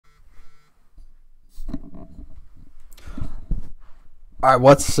All right,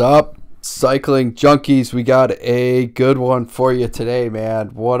 what's up, cycling junkies? We got a good one for you today, man.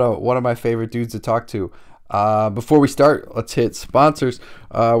 One of my favorite dudes to talk to. Before we start, let's hit sponsors.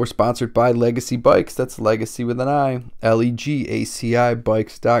 We're sponsored by Legacy Bikes. That's Legacy with an I. Legacy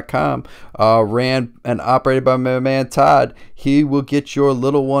bikes.com. Ran and operated by my man Todd. He will get your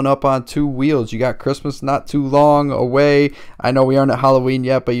little one up on two wheels. You got Christmas not too long away. I know we aren't at Halloween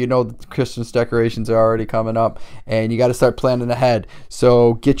yet, but you know the Christmas decorations are already coming up, and you got to start planning ahead.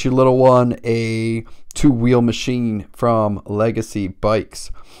 So get your little one a two-wheel machine from Legacy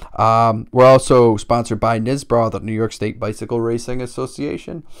Bikes. We're also sponsored by NISBRA, the New York State Bicycle Racing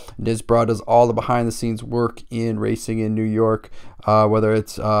Association. NISBRA does all the behind-the-scenes work in racing in New York, whether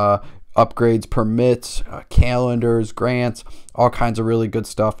it's upgrades, permits, calendars, grants, all kinds of really good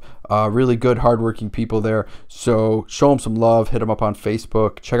stuff. Really good, hardworking people there. So show them some love. Hit them up on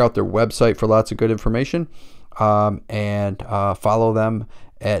Facebook. Check out their website for lots of good information. And follow them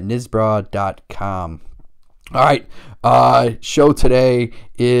at nisbra.com. All right, show today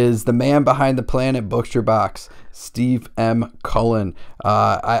is the man behind the Planet Butcher Box, Steve M. Cullen.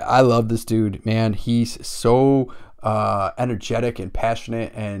 I love this dude, man. He's so energetic and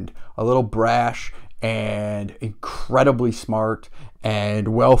passionate and a little brash and incredibly smart and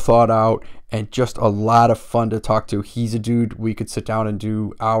well thought out and just a lot of fun to talk to. He's a dude we could sit down and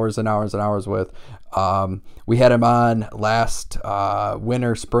do hours and hours and hours with. We had him on last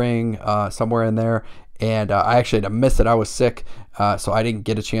winter, spring, somewhere in there. And I actually had to miss it. I was sick, so I didn't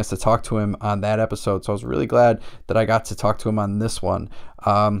get a chance to talk to him on that episode. So I was really glad that I got to talk to him on this one.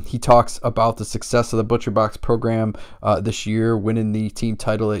 He talks about the success of the Butcher Box program this year, winning the team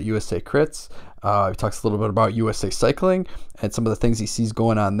title at USA Crits. He talks a little bit about USA Cycling and some of the things he sees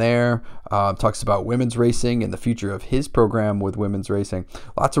going on there. Talks about women's racing and the future of his program with women's racing.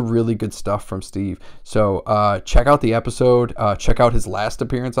 Lots of really good stuff from Steve. So check out the episode. Check out his last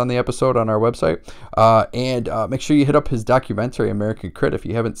appearance on the episode on our website. And make sure you hit up his documentary, American Crit, if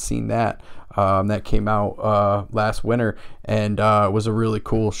you haven't seen that. That came out last winter and was a really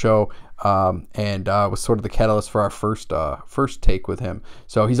cool show. And was sort of the catalyst for our first take with him.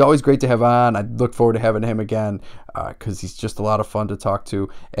 So he's always great to have on. I look forward to having him again because he's just a lot of fun to talk to.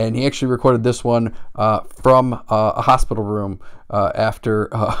 And he actually recorded this one from a hospital room after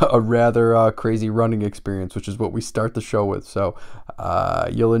a rather crazy running experience, which is what we start the show with. So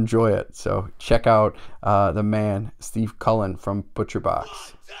you'll enjoy it. So check out the man, Steve Cullen from Butcher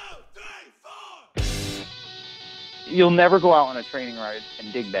Box. You'll never go out on a training ride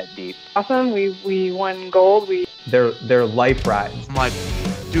and dig that deep. Awesome. We won gold. They're life rides. I'm like,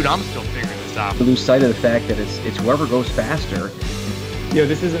 dude, I'm still figuring this out. Lose sight of the fact that it's whoever goes faster.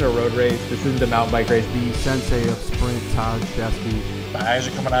 This isn't a road race. This isn't a mountain bike race. The sensei of sprint, Todd Chesky. My eyes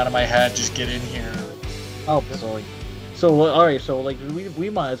are coming out of my head. Just get in here. Oh, so all right. So like we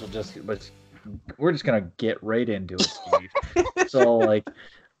might as well we're just gonna get right into it, Steve. So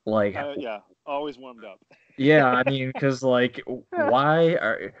like yeah, always warmed up. Yeah, I mean, because okay,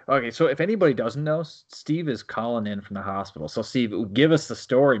 so if anybody doesn't know, Steve is calling in from the hospital. So Steve, give us the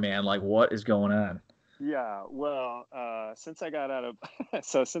story, man. Like, what is going on? Yeah, well, since I got out of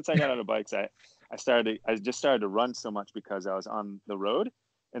bikes, I just started to run so much because I was on the road.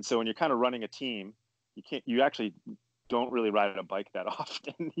 And so when you're kind of running a team, you actually don't really ride a bike that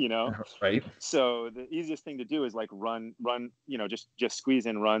often, Right. So the easiest thing to do is like run, just squeeze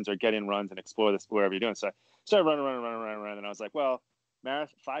in runs or get in runs and explore this wherever you're doing. So I started running, and I was like, well,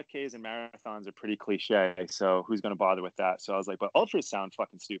 5Ks and marathons are pretty cliche, so who's going to bother with that? So I was like, but ultras sound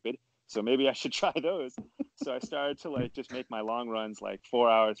fucking stupid, so maybe I should try those. So I started to like just make my long runs like 4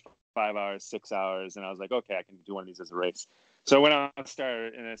 hours, 5 hours, 6 hours, and I was like, okay, I can do one of these as a race. So I went out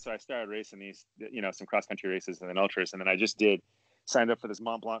and I started racing these, some cross country races and then ultras, and then I just signed up for this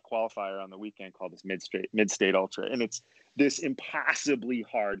Mont Blanc qualifier on the weekend called this mid-state ultra, and it's this impossibly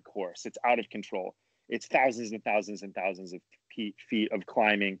hard course. It's out of control. It's thousands and thousands and thousands of feet of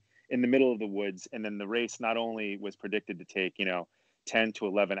climbing in the middle of the woods, and then the race not only was predicted to take 10 to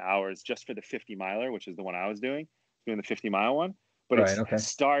 11 hours just for the 50 miler, which is the one I was doing the 50-mile one, but it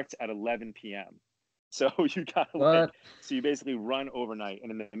starts at 11 p.m. So you you basically run overnight,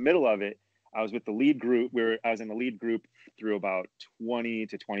 and in the middle of it, I was with the lead group. I was in the lead group through about 20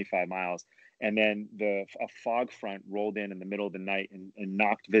 to 25 miles, and then a fog front rolled in the middle of the night and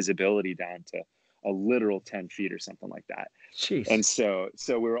knocked visibility down to a literal 10 feet or something like that. Jeez. And so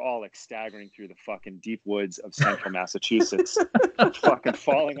we were all like staggering through the fucking deep woods of central Massachusetts, fucking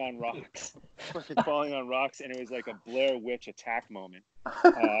falling on rocks. And it was like a Blair Witch attack moment.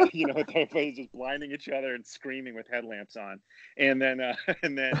 With everybody just blinding each other and screaming with headlamps on. And then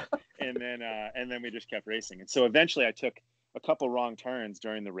we just kept racing. And so eventually I took a couple wrong turns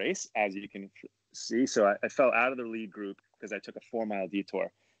during the race, as you can see. So I fell out of the lead group because I took a 4-mile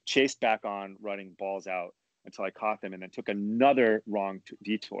detour, chased back on, running balls out until I caught them, and then took another wrong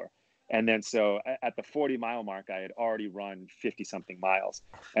detour. And then so at the 40-mile mark, I had already run 50-something miles.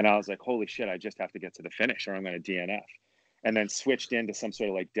 And I was like, holy shit, I just have to get to the finish or I'm going to DNF. And then switched into some sort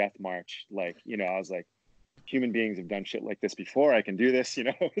of like death march. Like, you know, I was like, human beings have done shit like this before. I can do this, you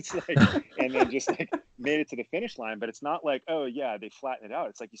know. It's like, and then just like made it to the finish line. But it's not like, oh yeah, they flatten it out.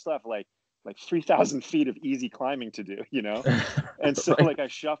 It's like you still have like 3,000 feet of easy climbing to do, you know. And so like I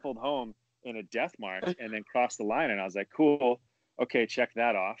shuffled home in a death march and then crossed the line, and I was like, cool, okay, check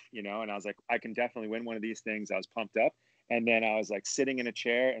that off, you know. And I was like, I can definitely win one of these things. I was pumped up. And then I was like sitting in a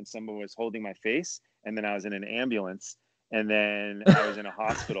chair and someone was holding my face, and then I was in an ambulance. And then I was in a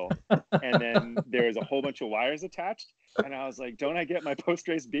hospital, and then there was a whole bunch of wires attached. And I was like, don't I get my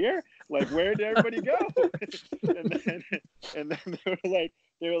post-race beer? Like, where did everybody go? and then they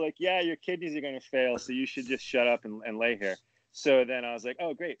were like, yeah, your kidneys are going to fail. So you should just shut up and lay here. So then I was like,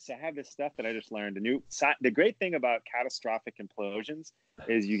 oh, great. So I have this stuff that I just learned. The great thing about catastrophic implosions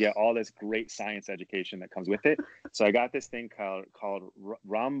is you get all this great science education that comes with it. So I got this thing called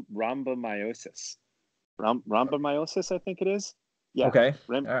rhabdomyosis. Rhabdomyosis, I think it is. Yeah. Okay.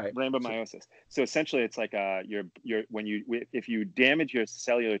 All right. Rhabdomyosis. So essentially, it's like if you damage your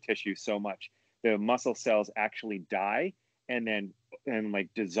cellular tissue so much, the muscle cells actually die and like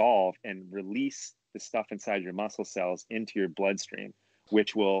dissolve and release the stuff inside your muscle cells into your bloodstream,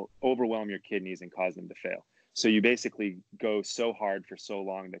 which will overwhelm your kidneys and cause them to fail. So you basically go so hard for so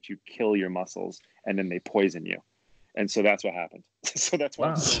long that you kill your muscles, and then they poison you. And so that's what happened. So that's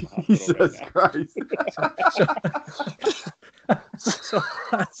why I'm still in the hospital right now. So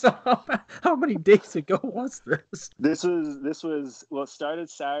how many days ago was this? This was well, it started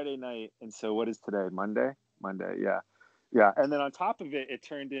Saturday night, and so what is today? Monday, yeah. And then on top of it, it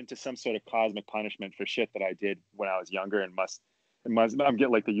turned into some sort of cosmic punishment for shit that I did when I was younger, and I'm getting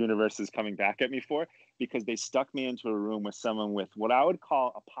like the universe is coming back at me for, because they stuck me into a room with someone with what I would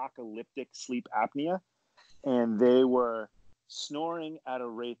call apocalyptic sleep apnea. And they were snoring at a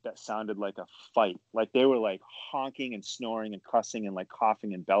rate that sounded like a fight. Like they were like honking and snoring and cussing and like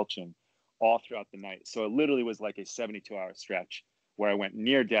coughing and belching all throughout the night. So it literally was like a 72-hour stretch where I went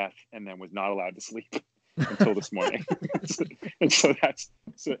near death and then was not allowed to sleep until this morning. And so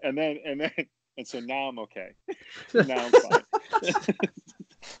now I'm okay. Now I'm fine.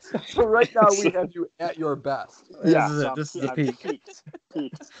 So right now we have you at your best. Yeah, this is the peak.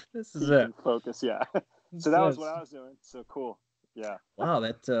 Peaked. This is it. Focus, yeah. So that was what I was doing. So cool. Yeah. Wow,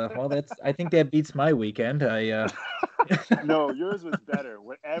 that's I think that beats my weekend. No, yours was better.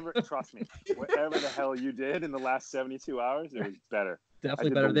 Trust me, whatever the hell you did in the last 72 hours, it was better.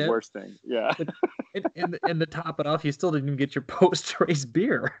 Definitely better than worst thing. Yeah. And to top it off, you still didn't even get your post-race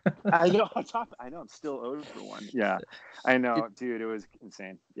beer. I know. I'm still owed for one. Yeah, I know, dude. It was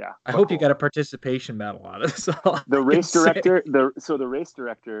insane. Yeah. I hope you got a participation medal on it. So the race director. The race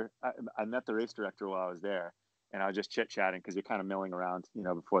director. I met the race director while I was there, and I was just chit-chatting because you're kind of milling around, you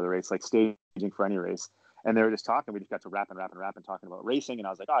know, before the race, like staging for any race. And they were just talking. We just got to rapping, talking about racing. And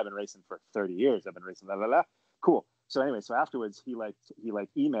I was like, oh, I've been racing for 30 years. I've been racing, blah, blah, blah. Cool. So anyway, so afterwards, he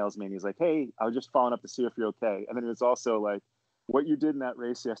emails me and he's like, hey, I was just following up to see if you're okay. And then it was also like, what you did in that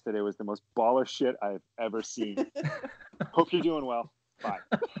race yesterday was the most baller shit I've ever seen. Hope you're doing well. Bye.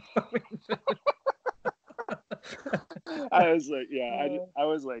 I was like, yeah, I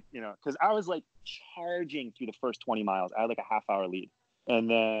was like, you know, because I was like charging through the first 20 miles. I had like a half-hour lead. And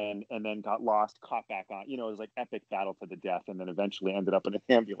then got lost, caught back on. You know, it was like epic battle to the death, and then eventually ended up in an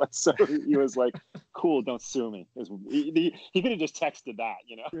ambulance. So he was like, "Cool, don't sue me." He could have just texted that,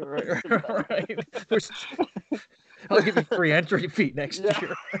 you know. Right. I'll give you free entry fee next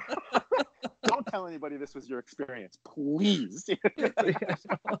year. Don't tell anybody this was your experience, please.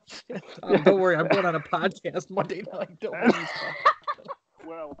 Don't worry, I'm going on a podcast Monday night. Don't worry.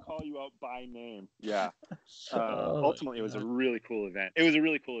 Where I will call you out by name. Yeah. Ultimately, it was a really cool event.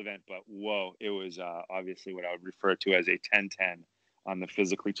 But whoa, it was obviously what I would refer to as a 10-10 on the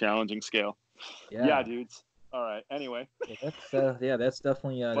physically challenging scale. Yeah, dudes. All right. Anyway. That's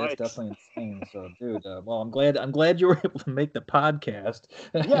definitely insane. So, dude, well, I'm glad you were able to make the podcast.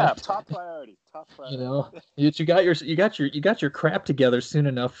 Yeah, top priority. You know, you got your crap together soon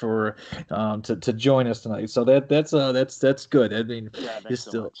enough for to join us tonight. So that's good. I mean, you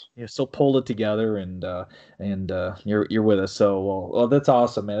still pulled it together and you're with us. So well, that's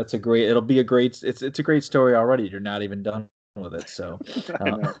awesome, man. It's a great story already. You're not even done with it. So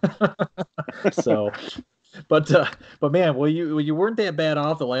so But man, you weren't that bad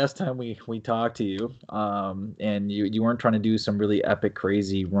off the last time we talked to you. And you weren't trying to do some really epic,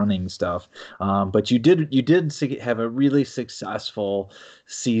 crazy running stuff. But you did have a really successful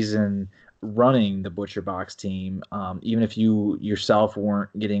season running the Butcher Box team, even if you yourself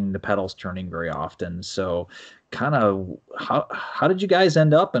weren't getting the pedals turning very often. So, kind of how did you guys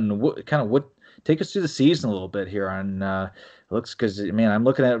end up, and what take us through the season a little bit here on looks, because man, I'm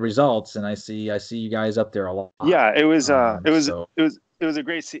looking at results and I see you guys up there a lot. Yeah, it was So it was a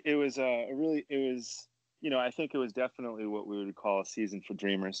great it was a really it was I think it was definitely what we would call a season for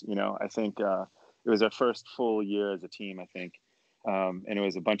dreamers. I think it was our first full year as a team, I think. And it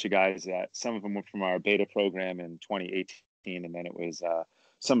was a bunch of guys that some of them were from our beta program in 2018, and then it was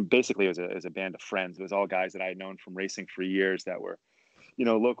basically it was a band of friends. It was all guys that I had known from racing for years that were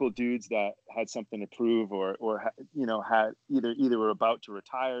local dudes that had something to prove, or had either were about to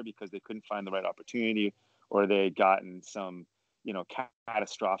retire because they couldn't find the right opportunity, or they had gotten some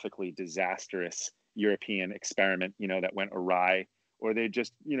catastrophically disastrous European experiment that went awry, or they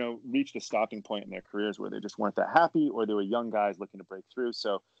just reached a stopping point in their careers where they just weren't that happy, or they were young guys looking to break through.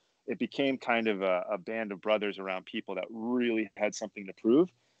 So it became kind of a band of brothers around people that really had something to prove,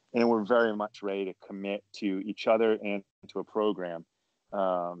 and were very much ready to commit to each other and to a program,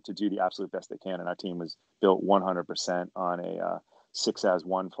 to do the absolute best they can. And our team was built 100% on a 6 as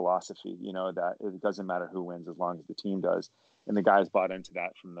 1 philosophy. That it doesn't matter who wins as long as the team does. And the guys bought into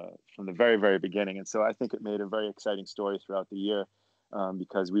that from the very, very beginning. And so I think it made a very exciting story throughout the year,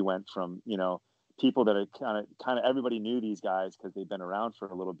 because we went from people that are kind of everybody knew these guys because they've been around for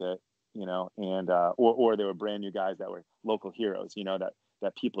a little bit, and or they were brand new guys that were local heroes,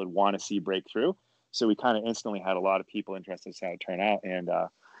 that people would want to see break through. So we kind of instantly had a lot of people interested in how it turned out. And,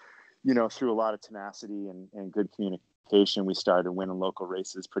 through a lot of tenacity and good communication, we started winning local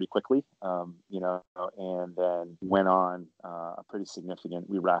races pretty quickly, and then went on a pretty significant,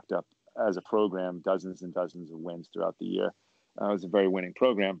 we racked up as a program dozens and dozens of wins throughout the year. It was a very winning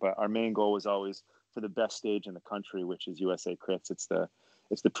program, but our main goal was always for the best stage in the country, which is USA Crits. It's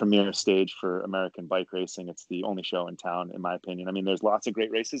the premier stage for American bike racing. It's the only show in town, in my opinion. I mean, there's lots of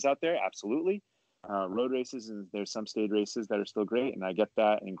great races out there, absolutely. Road races, and there's some stage races that are still great, and I get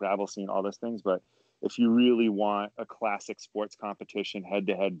that, and gravel scene, all those things. But if you really want a classic sports competition,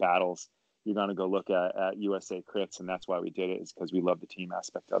 head-to-head battles, you're going to go look at USA Crits, and that's why we did it, is because we love the team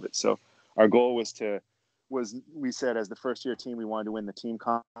aspect of it. So our goal was we said as the first year team, we wanted to win the team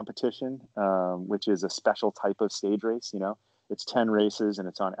competition, which is a special type of stage race. It's 10 races, and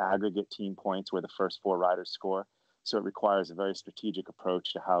it's on aggregate team points where the first 4 riders score. So it requires a very strategic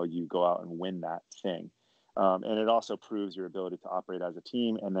approach to how you go out and win that thing. And it also proves your ability to operate as a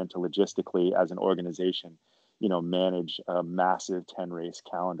team, and then to logistically, as an organization, manage a massive 10 race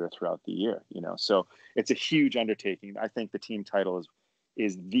calendar throughout the year. So it's a huge undertaking. I think the team title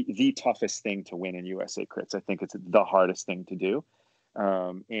is the toughest thing to win in USA Crits. I think it's the hardest thing to do.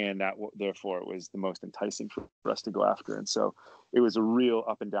 And that therefore it was the most enticing for us to go after. And so it was a real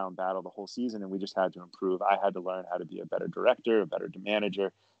up and down battle the whole season, and we just had to improve. I had to learn how to be a better director, a better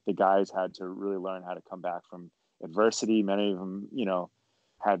manager. The guys had to really learn how to come back from adversity. Many of them,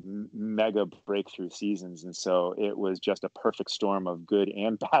 had mega breakthrough seasons. And so it was just a perfect storm of good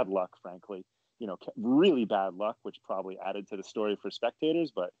and bad luck, frankly. Really bad luck, which probably added to the story for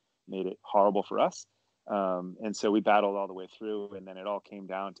spectators, but made it horrible for us. And so we battled all the way through, and then it all came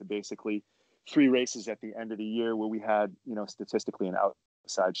down to basically 3 races at the end of the year where we had, statistically an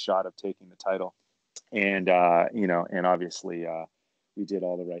outside shot of taking the title. And, and obviously we did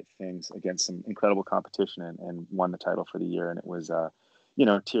all the right things against some incredible competition, and won the title for the year. And it was,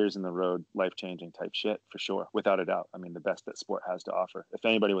 tears in the road, life-changing type shit, for sure, without a doubt. I mean, the best that sport has to offer. If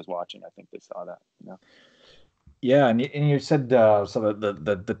anybody was watching, I think they saw that, Yeah, and you said so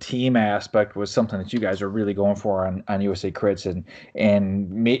the team aspect was something that you guys are really going for on USA Crits,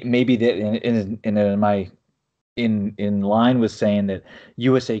 and maybe that in my in line with saying that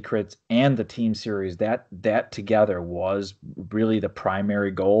USA Crits and the team series, that together was really the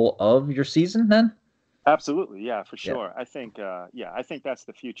primary goal of your season then? Absolutely. Yeah, for Yeah. sure. I think, I think that's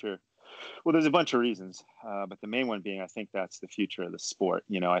the future. Well, there's a bunch of reasons, but the main one being, I think that's the future of the sport.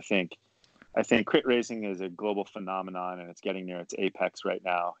 I think crit racing is a global phenomenon, and it's getting near its apex right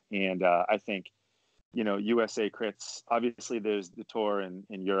now. And I think, USA Crits, obviously there's the tour in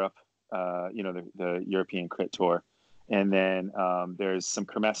Europe, the European Crit Tour. And then there's some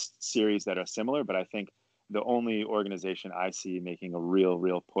Kermesse series that are similar, but I think the only organization I see making a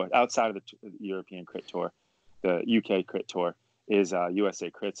real push outside of the European Crit Tour, the UK Crit Tour, is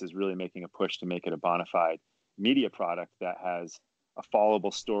USA Crits is really making a push to make it a bona fide media product that has a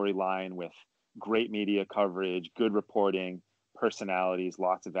followable storyline with great media coverage, good reporting, personalities,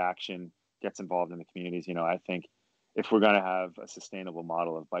 lots of action, gets involved in the communities. I think if we're going to have a sustainable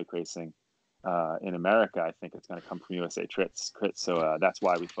model of bike racing in America, I think it's going to come from USA Crits. So that's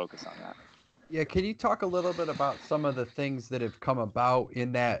why we focus on that. Yeah, can you talk a little bit about some of the things that have come about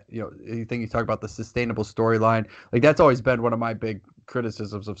in that, you talk about the sustainable storyline. Like that's always been one of my big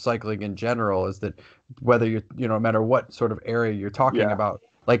criticisms of cycling in general is that whether you're, no matter what sort of area you're talking about,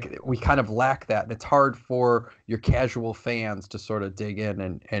 like we kind of lack that. And it's hard for your casual fans to sort of dig in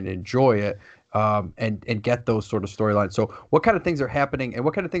and enjoy it. And get those sort of storylines. So what kind of things are happening and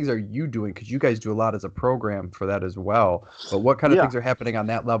what kind of things are you doing? Because you guys do a lot as a program for that as well. But what kind of things are happening on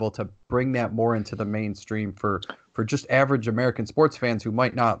that level to bring that more into the mainstream for just average American sports fans who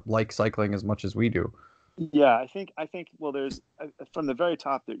might not like cycling as much as we do? Yeah, I think well, there's from the very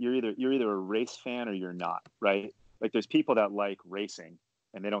top that you're either a race fan or you're not, right? Like there's people that like racing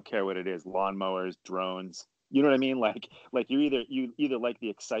and they don't care what it is, lawnmowers, drones. You know what I mean? Like you either like the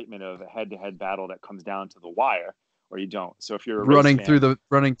excitement of a head-to-head battle that comes down to the wire, or you don't. So if you're a running race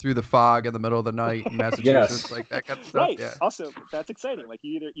fan, through the fog in the middle of the night in Massachusetts, like that kind of stuff. Right. Yeah. Also, that's exciting. Like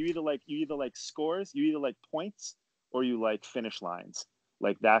you either like scores, you either like points, or you like finish lines.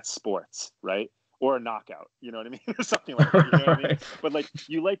 Like that's sports, right? Or a knockout. You know what I mean? Or something like that. You know what I mean? But like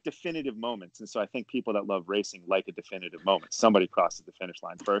you like definitive moments, and so I think people that love racing like a definitive moment. Somebody crosses the finish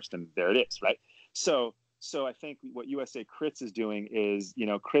line first, and there it is, right? So I think what USA Crits is doing is,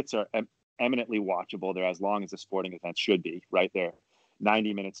 crits are eminently watchable. They're as long as a sporting event should be, right? They're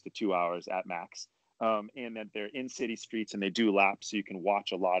 90 minutes to 2 hours at max. And that they're in city streets and they do laps, so you can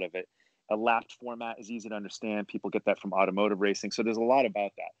watch a lot of it. A lapped format is easy to understand. People get that from automotive racing. So there's a lot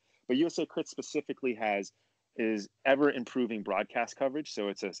about that. But USA Crits specifically is ever improving broadcast coverage. So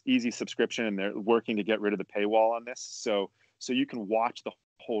it's an easy subscription, and they're working to get rid of the paywall on this. So you can watch the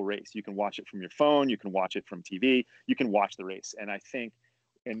whole race. You can watch it from your phone. You can watch it from TV. You can watch the race. And I think,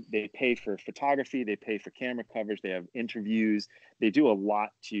 and they pay for photography. They pay for camera coverage. They have interviews. They do a lot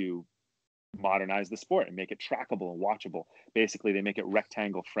to modernize the sport and make it trackable and watchable. Basically, they make it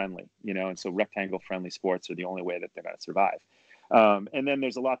rectangle friendly, and so rectangle friendly sports are the only way that they're going to survive. And then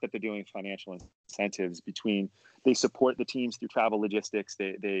there's a lot that they're doing financial incentives they support the teams through travel logistics.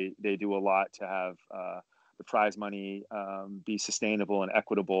 They do a lot to have the prize money be sustainable and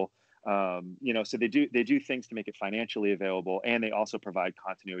equitable. So they do things to make it financially available, and they also provide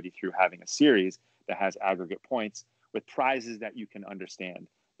continuity through having a series that has aggregate points with prizes that you can understand.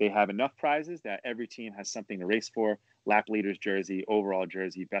 They have enough prizes that every team has something to race for: lap leader's jersey, overall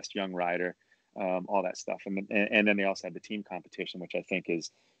jersey, best young rider, all that stuff. And then they also have the team competition, which I think is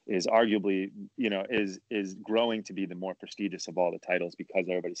arguably, is growing to be the more prestigious of all the titles, because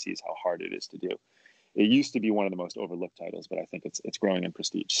everybody sees how hard it is to do. It used to be one of the most overlooked titles, but I think it's growing in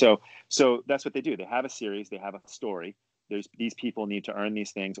prestige. So that's what they do. They have a series, they have a story. These people need to earn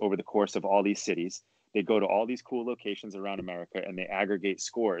these things over the course of all these cities. They go to all these cool locations around America and they aggregate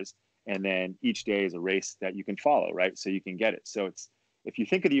scores. And then each day is a race that you can follow, right? So you can get it. So if you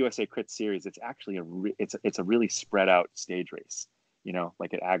think of the USA Crit series, it's actually it's a really spread out stage race,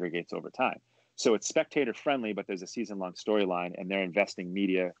 like it aggregates over time. So it's spectator friendly, but there's a season-long storyline, and they're investing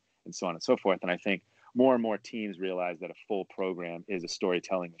media and so on and so forth. And I think more and more teams realize that a full program is a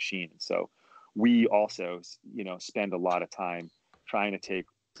storytelling machine. And so we also, spend a lot of time trying to take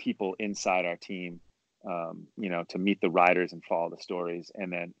people inside our team, to meet the riders and follow the stories.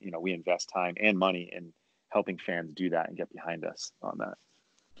 And then, we invest time and money in helping fans do that and get behind us on that.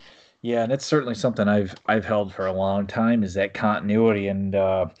 Yeah, and it's certainly something I've held for a long time, is that continuity, and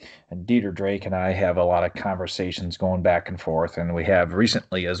Dieter Drake and I have a lot of conversations going back and forth, and we have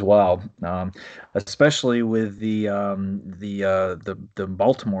recently as well, especially with the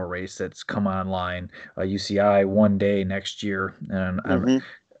Baltimore race that's come online, UCI one day next year, and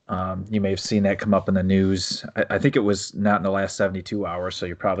you may have seen that come up in the news. I think it was not in the last 72 hours, so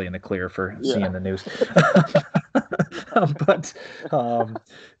you're probably in the clear for seeing the news.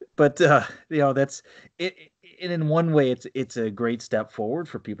 But that's it. And in one way, it's a great step forward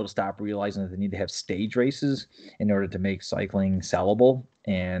for people to stop realizing that they need to have stage races in order to make cycling sellable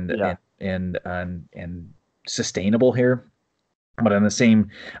and sustainable here. But on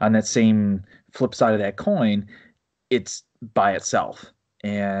that same flip side of that coin, it's by itself.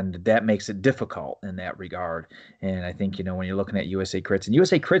 And that makes it difficult in that regard. And I think, when you're looking at USA Crits, and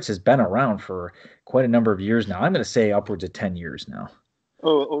USA Crits has been around for quite a number of years now. I'm going to say upwards of 10 years now.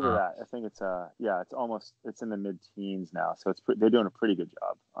 Oh, over that. I think it's it's in the mid-teens now. So they're doing a pretty good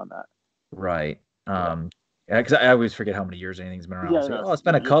job on that. Right. Because I always forget how many years anything's been around. It's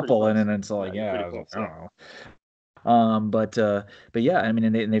been a couple, and then it's like, I don't know. But yeah, I mean,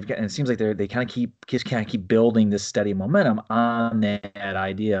 and they've got, and it seems like they kind of keep building this steady momentum on that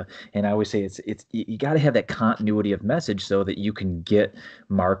idea. And I always say it's you got to have that continuity of message so that you can get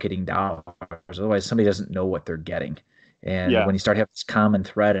marketing dollars. Otherwise, somebody doesn't know what they're getting. And Yeah, when you start having this common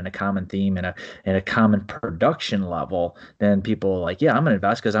thread and a common theme and a common production level, then people are like, yeah, I'm going to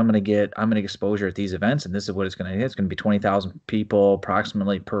invest because I'm going to get exposure at these events, and this is what it's going to. It's going to be 20,000 people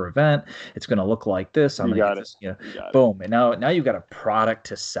approximately per event. It's going to look like this. I'm you going to get got it. this, You got it. boom. And now you've got a product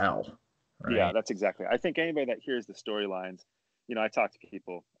to sell, Yeah, right? that's exactly. I think anybody that hears the storylines, I talk to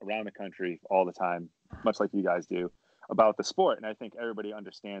people around the country all the time, much like you guys do, about the sport, and I think everybody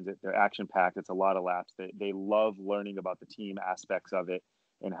understands it. They're action packed. It's a lot of laps. They love learning about the team aspects of it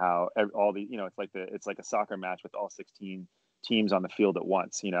and how all the it's like a soccer match with all 16 teams on the field at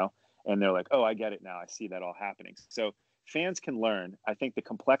once, and they're like, oh, I get it now. I see that all happening. So fans can learn. I think the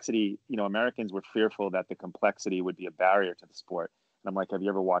complexity, Americans were fearful that the complexity would be a barrier to the sport. And I'm like, have you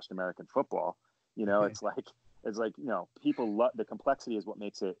ever watched American football? It's like people love the complexity is what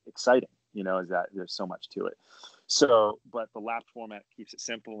makes it exciting. Is that there's so much to it. So, but the lap format keeps it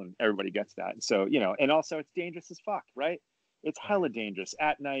simple, and everybody gets that. And so, and also it's dangerous as fuck, right? It's hella dangerous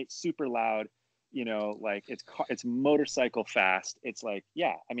at night, super loud. Like it's motorcycle fast. It's like,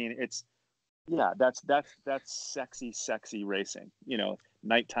 yeah, I mean, that's sexy racing.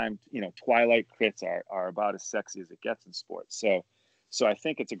 Nighttime, twilight crits are about as sexy as it gets in sports. So I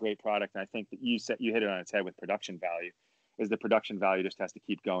think it's a great product, and I think that you hit it on its head with production value. Is the production value just has to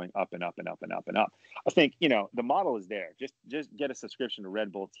keep going up and up and up and up and up. I think the model is there. Just get a subscription to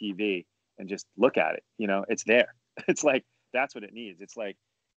Red Bull TV and just look at it. It's there. It's like that's what it needs. It's like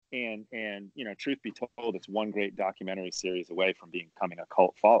and truth be told, it's one great documentary series away from becoming a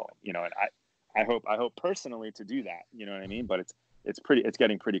cult following. And I hope personally to do that. You know what I mean? But it's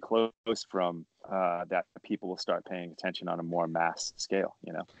getting pretty close from that people will start paying attention on a more mass scale.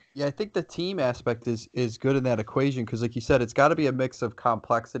 Yeah, I think the team aspect is good in that equation because, like you said, it's got to be a mix of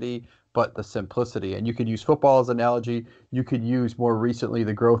complexity but the simplicity. And you could use football as an analogy. You could use more recently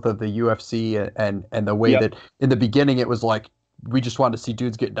the growth of the UFC and the way Yep. that in the beginning it was like we just wanted to see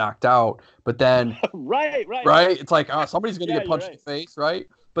dudes get knocked out, but then right. it's like, oh, somebody's going to get punched in the face, right?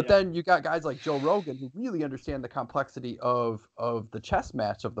 But then you got guys like Joe Rogan who really understand the complexity of the chess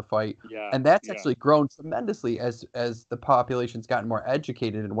match of the fight, and that's actually grown tremendously as the population's gotten more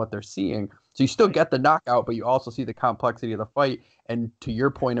educated in what they're seeing. So you still get the knockout, but you also see the complexity of the fight. And to your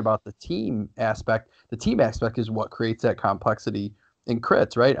point about the team aspect is what creates that complexity in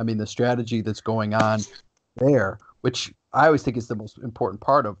crits, right? I mean, the strategy that's going on there, which I always think is the most important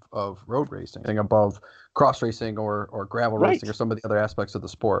part of road racing, above cross racing or gravel racing or some of the other aspects of the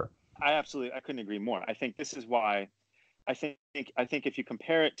sport. I couldn't agree more. I think this is why I think if you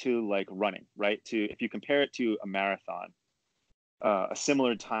compare it to like running, right? If you compare it to a marathon, a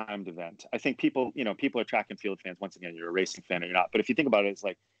similar timed event, I think people are track and field fans. Once again, you're a racing fan or you're not. But if you think about it,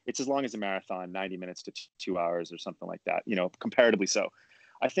 it's as long as a marathon, 90 minutes to 2 hours or something like that, comparatively so.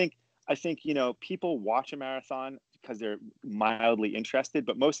 I think people watch a marathon because they're mildly interested,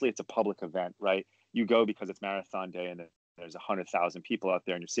 but mostly it's a public event, right? You go because it's marathon day and there's 100,000 people out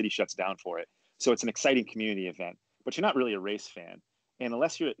there and your city shuts down for it. So it's an exciting community event, but you're not really a race fan. And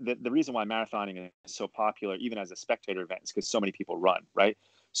unless you're the reason why marathoning is so popular, even as a spectator event, is because so many people run, right?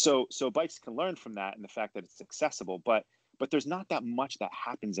 So bikes can learn from that and the fact that it's accessible, but there's not that much that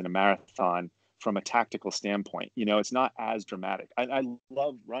happens in a marathon from a tactical standpoint. It's not as dramatic. I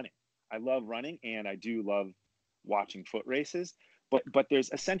love running. And I do love watching foot races, but there's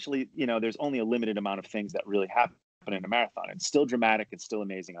essentially, there's only a limited amount of things that really happen in a marathon. It's still dramatic. It's still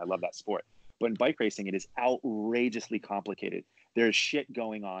amazing. I love that sport. But in bike racing, it is outrageously complicated. There's shit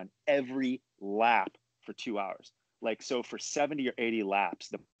going on every lap for 2 hours. Like, so for 70 or 80 laps,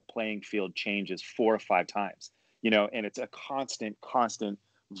 the playing field changes 4 or 5 times, and it's a constant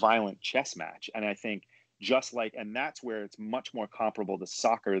violent chess match. And I think and that's where it's much more comparable to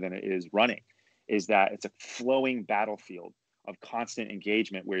soccer than it is running, is that it's a flowing battlefield of constant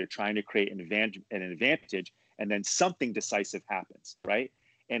engagement where you're trying to create an advantage, and then something decisive happens, right?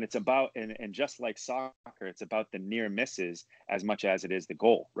 And it's about, and just like soccer, it's about the near misses as much as it is the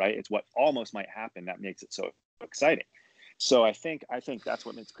goal, right? It's what almost might happen that makes it so exciting. So I think that's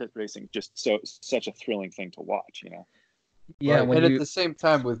what makes crit racing just such a thrilling thing to watch, Yeah, right. And at the same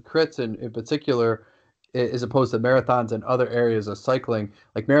time with crits in particular, as opposed to marathons and other areas of cycling,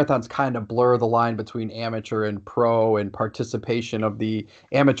 like marathons kind of blur the line between amateur and pro and participation of the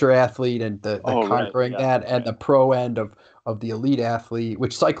amateur athlete and the conquering that and the pro end of the elite athlete,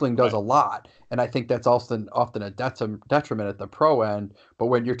 which cycling does a lot. And I think that's also often a detriment at the pro end. But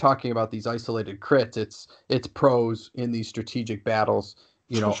when you're talking about these isolated crits, it's pros in these strategic battles,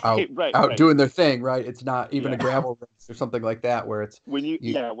 out doing their thing, right? It's not even a gravel race or something like that where it's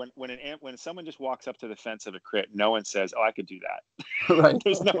when someone just walks up to the fence of a crit, no one says, "Oh, I could do that." Right.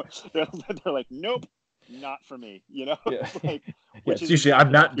 There's no. They're like, "Nope, not for me." Yeah. Which is is usually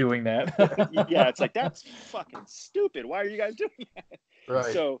I'm not doing that. Yeah, it's like that's fucking stupid. Why are you guys doing that?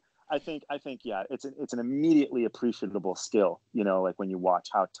 Right. So I think it's an immediately appreciable skill. Like when you watch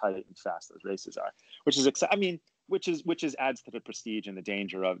how tight and fast those races are, which is which adds to the prestige and the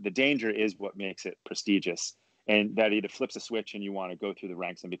danger is what makes it prestigious, and that either flips a switch and you want to go through the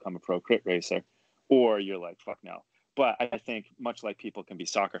ranks and become a pro crit racer, or you're like, fuck no. But I think much like people can be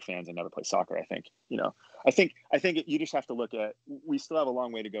soccer fans and never play soccer, I think you just have to look at, we still have a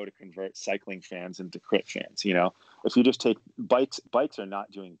long way to go to convert cycling fans into crit fans. If you just take bikes are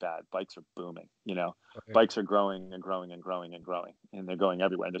not doing bad. Bikes are booming. Okay. Bikes are growing and growing and growing and growing, and they're going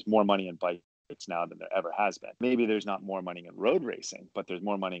everywhere. And there's more money in bikes now than there ever has been. Maybe there's not more money in road racing, but there's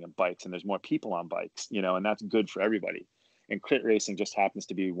more money in bikes, and there's more people on bikes, and that's good for everybody. And crit racing just happens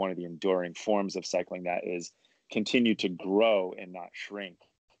to be one of the enduring forms of cycling that is continue to grow and not shrink,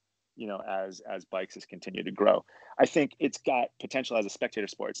 as bikes has continued to grow. I think it's got potential as a spectator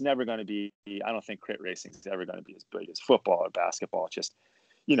sport. It's never going to be, I don't think crit racing is ever going to be as big as football or basketball. It's just,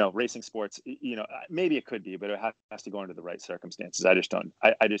 racing sports, maybe it could be, but it has to go into the right circumstances. I just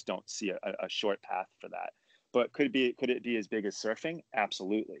don't see a short path for that. But could it be as big as surfing?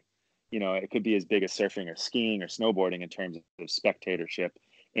 Absolutely. It could be as big as surfing or skiing or snowboarding in terms of spectatorship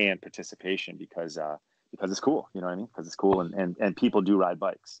and participation, because it's cool, you know what I mean? Because it's cool, and people do ride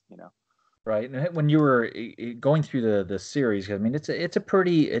bikes, Right. And when you were going through the series, I mean, it's a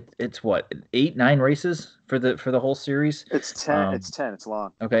pretty, it's what, 8, 9 races for the whole series? It's 10. It's 10. It's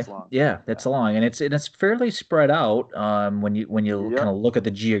long. Okay. It's long. Yeah, that's long, and it's fairly spread out. When you Yep. kind of look at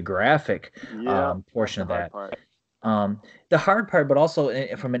the geographic portion of that. Part. The hard part, but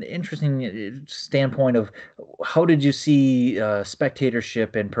also from an interesting standpoint of how did you see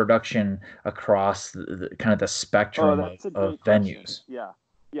spectatorship and production across the kind of the spectrum of venues?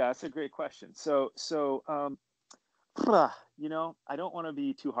 Yeah, that's a great question. So I don't want to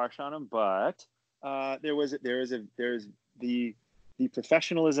be too harsh on them, but there's the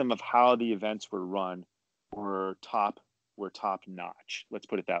professionalism of how the events were run were top notch. Let's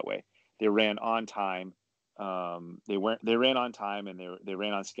put it that way. They ran on time. They ran on time, and they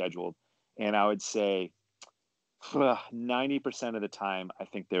ran on schedule. And I would say 90% of the time, I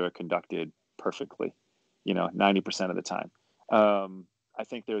think they were conducted perfectly. 90% of the time. I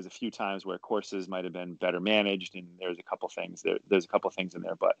think there was a few times where courses might have been better managed, and there's a couple things in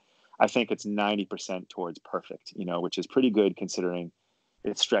there, but I think it's 90% towards perfect, which is pretty good considering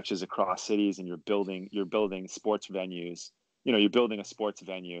it stretches across cities, and you're building sports venues. You're building a sports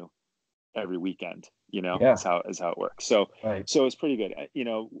venue every weekend, Yeah. is how it works. So, Right. So it's pretty good.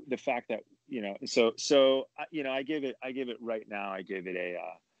 The fact that, I give it right now, I give it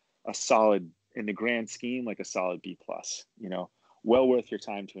a solid, in the grand scheme, like a solid B+, well worth your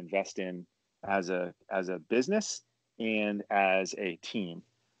time to invest in as a business and as a team.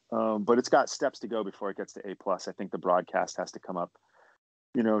 But it's got steps to go before it gets to A+. I think the broadcast has to come up,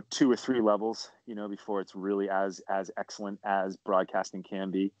 2 or 3 levels, before it's really as excellent as broadcasting can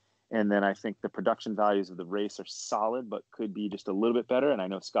be. And then I think the production values of the race are solid, but could be just a little bit better. And I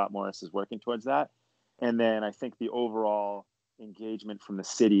know Scott Morris is working towards that. And then I think the overall engagement from the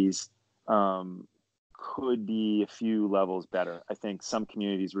cities could be a few levels better. I think some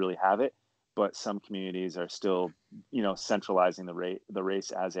communities really have it, but some communities are still, centralizing the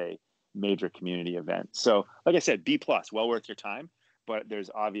race as a major community event. So, like I said, B+, well worth your time, but there's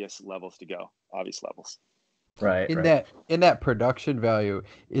obvious levels to go. Obvious levels. Right. In that production value,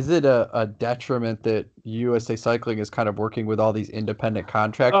 is it a detriment that USA Cycling is kind of working with all these independent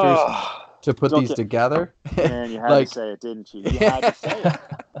contractors to put these together? Man, you had to say it, didn't you? You had to say it.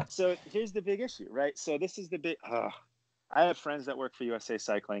 So here's the big issue, right? So this is the big. I have friends that work for USA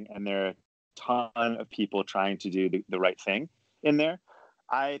Cycling, and there are a ton of people trying to do the right thing in there.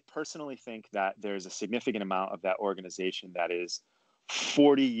 I personally think that there's a significant amount of that organization that is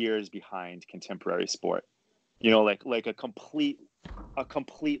 40 years behind contemporary sport. Like a complete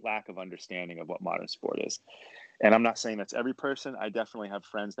lack of understanding of what modern sport is. And I'm not saying that's every person. I definitely have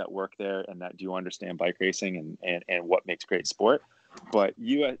friends that work there and that do understand bike racing and what makes great sport. But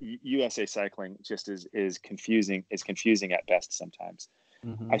USA Cycling just is confusing at best sometimes.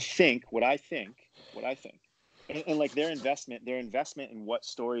 Mm-hmm. What I think, and like their investment in what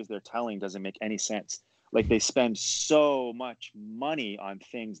stories they're telling doesn't make any sense. Like they spend so much money on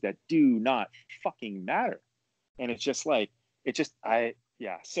things that do not fucking matter. And it's just like,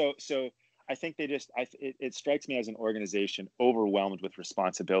 So I think it strikes me as an organization overwhelmed with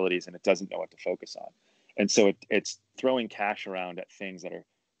responsibilities and it doesn't know what to focus on. And so it's throwing cash around at things that are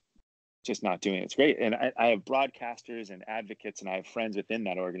just not doing it. It's great. And I have broadcasters and advocates and I have friends within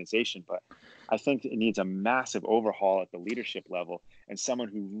that organization, but I think it needs a massive overhaul at the leadership level and someone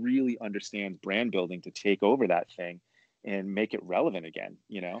who really understands brand building to take over that thing and make it relevant again,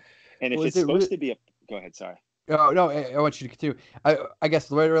 you know? And if Well, it's supposed to be go ahead, sorry. Oh, no, I want you to continue. I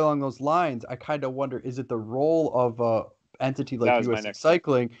guess right along those lines, I kind of wonder, is it the role of a entity That like was my USA next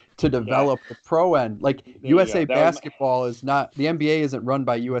Cycling to develop the pro end? Like There you USA go. That was Basketball is not, the NBA isn't run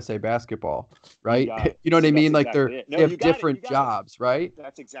by USA Basketball, You right? got it. You know what So I that's mean? Like exactly it. No, they have you got it. You different got it. jobs, right?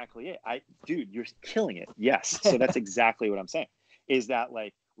 That's exactly it. Dude, you're killing it. Yes. So that's exactly what I'm saying. Is that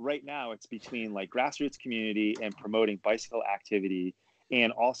like right now it's between like grassroots community and promoting bicycle activity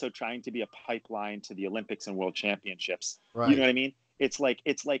and also trying to be a pipeline to the Olympics and World Championships. You Right. know what I mean? It's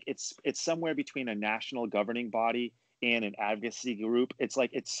somewhere between a national governing body and an advocacy group. It's like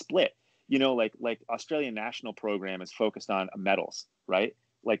it's split. You know, like Australian national program is focused on medals, right?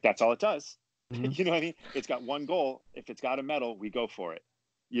 Like that's all it does. Mhm. You know what I mean? It's got one goal. If it's got a medal, we go for it.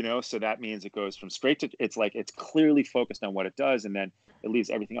 You know, so that means it goes from straight to it's like it's clearly focused on what it does, and then it leaves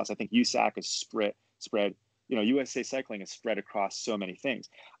everything else. I think USAC is spread. You know, USA Cycling is spread across so many things.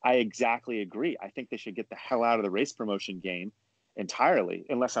 I exactly agree. I think they should get the hell out of the race promotion game entirely,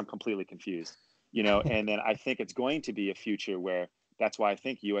 unless I'm completely confused. You know, and then I think it's going to be a future where that's why I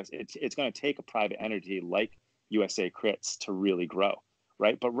think it's going to take a private entity like USA Crits to really grow,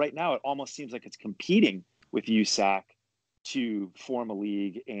 right? But right now it almost seems like it's competing with USAC to form a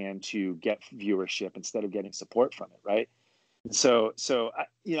league and to get viewership instead of getting support from it, right? So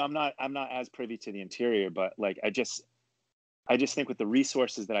you know, I'm not as privy to the interior, but like I just think with the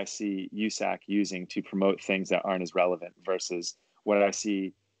resources that I see USAC using to promote things that aren't as relevant versus what I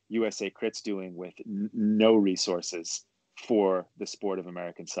see USA Crits doing with no resources for the sport of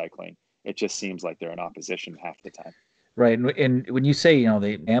American cycling, it just seems like they're in opposition half the time. Right, and when you say, you know, the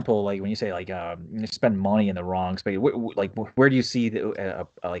example, like when you say like you spend money in the wrong space, like where do you see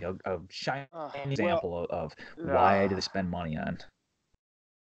like a shining example of why do they spend money on?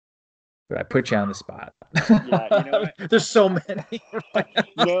 I put you on the spot. Yeah, you know what? There's so many.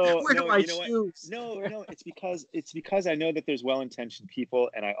 No, Where do I you know what? choose? No, it's because I know that there's well-intentioned people,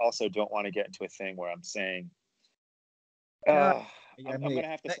 and I also don't want to get into a thing where I'm saying, Yeah, I'm gonna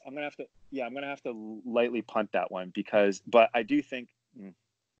have to lightly punt that one but I do think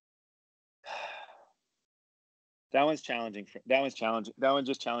that one's challenging. That one's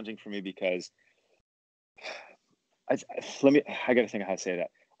just challenging for me because I got to think of how to say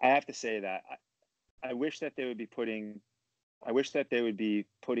that. I have to say that I wish that they would be putting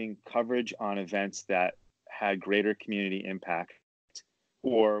coverage on events that had greater community impact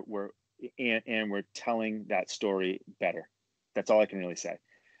or were telling that story better. That's all I can really say.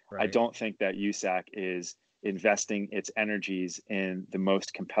 right. I don't think that USAC is investing its energies in the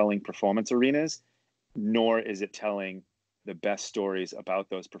most compelling performance arenas, nor is it telling the best stories about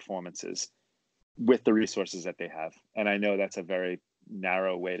those performances with the resources that they have. And I know that's a very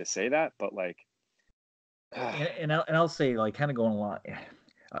narrow way to say that, but like, And I'll say, like, kind of going along,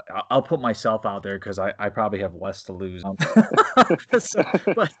 I'll put myself out there because I probably have less to lose. So,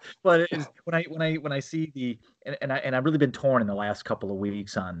 but it's, when I see and I've really been torn in the last couple of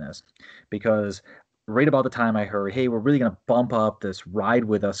weeks on this because right about the time I heard, hey, we're really going to bump up this Ride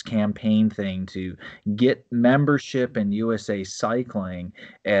With Us campaign thing to get membership in USA Cycling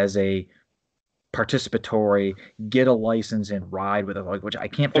as a participatory, get a license and ride with it, like, which I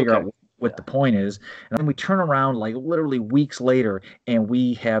can't figure out what the point is. And then we turn around like literally weeks later and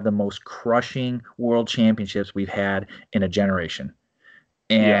we have the most crushing world championships we've had in a generation.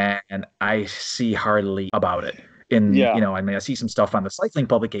 And I see hardly about it. And you know, I mean, I see some stuff on the cycling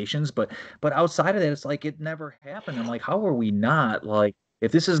publications, but outside of that, it's like it never happened. I'm like, how are we not like,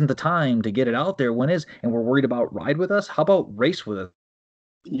 if this isn't the time to get it out there, when is? And we're worried about Ride With Us. How about Race With Us?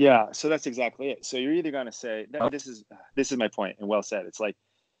 yeah, so that's exactly it. So you're either going to say that this is my point, and well said. It's like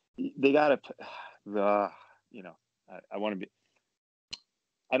they got to you know, I want to be,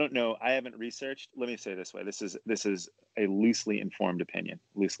 I don't know, I haven't researched. Let me say it this way. This is a loosely informed opinion,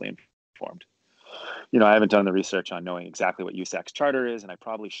 loosely informed. You know, I haven't done the research on knowing exactly what USAC's charter is, and I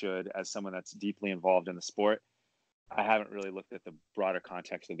probably should as someone that's deeply involved in the sport. I haven't really looked at the broader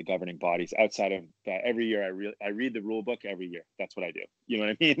context of the governing bodies outside of that. Every year I read the rule book every year. That's what I do. You know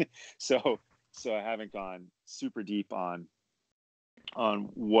what I mean? So I haven't gone super deep on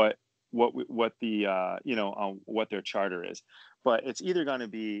what what the what their charter is, but it's either going to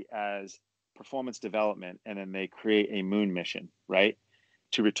be as performance development, and then they create a moon mission, right?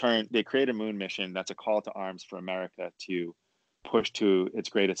 They create a moon mission that's a call to arms for America to push to its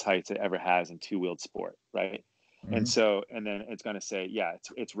greatest heights it ever has in two-wheeled sport, right? Mm-hmm. And then it's going to say, yeah,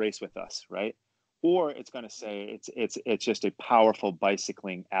 it's race with us, right? Or it's going to say it's just a powerful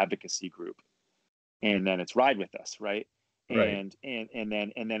bicycling advocacy group, and then it's ride with us, right? Right. And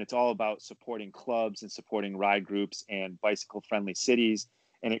then it's all about supporting clubs and supporting ride groups and bicycle friendly cities,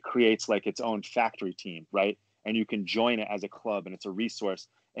 and it creates like its own factory team, right? And you can join it as a club, and it's a resource,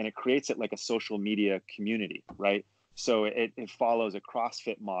 and it creates it like a social media community, right? So it follows a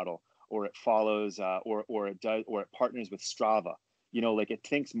CrossFit model, or it follows or it partners with Strava. Like it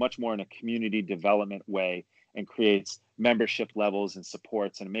thinks much more in a community development way, and creates membership levels and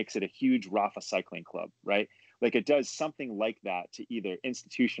supports, and makes it a huge Rafa cycling club, right? Like it does something like that to either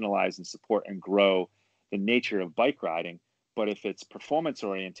institutionalize and support and grow the nature of bike riding. But if it's performance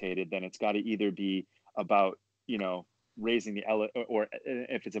orientated, then it's got to either be about, raising or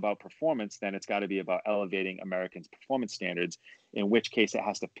if it's about performance, then it's got to be about elevating Americans' performance standards, in which case it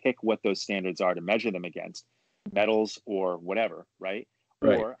has to pick what those standards are to measure them against, medals or whatever, right?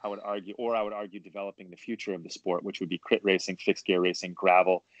 Right. Or I would argue developing the future of the sport, which would be crit racing, fixed gear racing,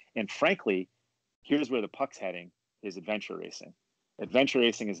 gravel, and frankly, here's where the puck's heading, is adventure racing. Adventure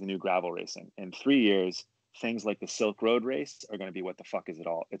racing is the new gravel racing. In 3 years, things like the Silk Road race are going to be what the fuck is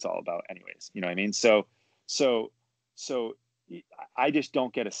it's all about anyways. You know what I mean? So I just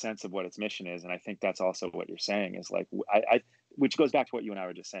don't get a sense of what its mission is. And I think that's also what you're saying is like, which goes back to what you and I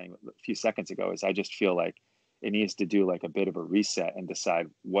were just saying a few seconds ago, is I just feel like it needs to do like a bit of a reset and decide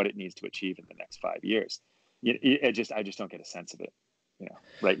what it needs to achieve in the next 5 years. I just don't get a sense of it,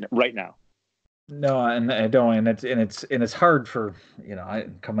 right now. No, and I don't, and it's hard for, I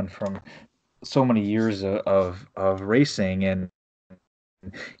coming from so many years of racing, and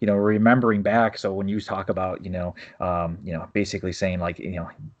remembering back. So when you talk about, basically saying like,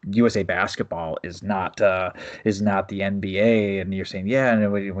 USA basketball is not the NBA, and you're saying, yeah,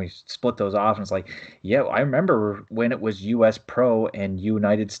 and we split those off, and it's like, yeah, I remember when it was US Pro and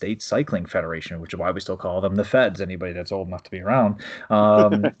United States Cycling Federation, which is why we still call them the Feds. Anybody that's old enough to be around,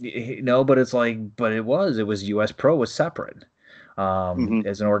 but it's like, but it was US Pro was separate.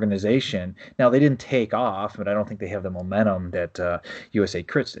 As an organization. Now they didn't take off, but I don't think they have the momentum that USA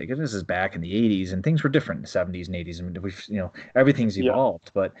Crits did. This is back in the '80s, and things were different in the '70s and '80s. I mean, everything's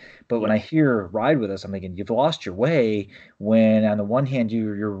evolved. But when I hear "Ride with Us," I'm thinking you've lost your way. When on the one hand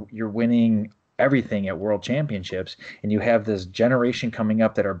you're winning everything at world championships, and you have this generation coming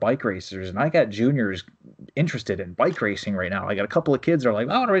up that are bike racers, and I got juniors interested in bike racing right now. I got a couple of kids that are like,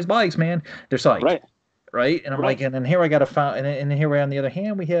 I want to race bikes, man. They're psyched. Right. And I'm like, and then here I got and here on the other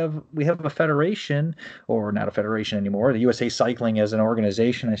hand, we have a federation, or not a federation anymore, the USA Cycling as an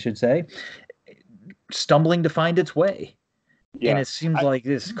organization, I should say, stumbling to find its way. Yeah. And it seems like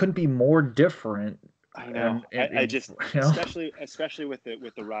this couldn't be more different. I know. I just, especially with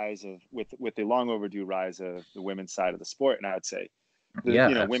the rise of with the long overdue rise of the women's side of the sport, and I would say,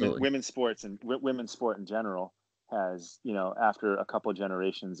 women's sports and women's sport in general has, after a couple of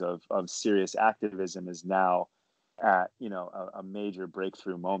generations of serious activism, is now at, a major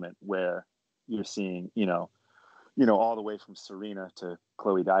breakthrough moment where you're seeing, all the way from Serena to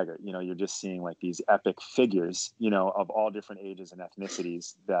Chloe Dygert, you're just seeing like these epic figures, of all different ages and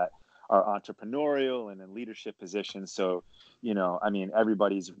ethnicities that are entrepreneurial and in leadership positions. So,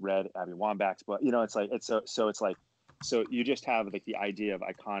 everybody's read Abby Wambach's, but so you just have like the idea of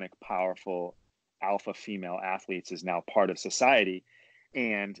iconic, powerful alpha female athletes is now part of society,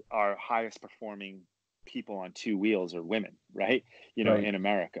 and our highest performing people on two wheels are women, right? In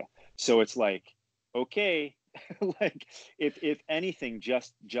America. So it's like, okay, like if anything,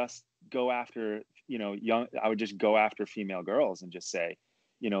 just go after, I would just go after female girls and just say,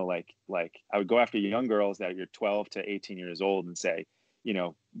 like I would go after young girls that are 12 to 18 years old and say,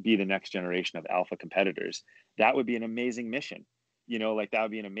 be the next generation of alpha competitors. That would be an amazing mission. That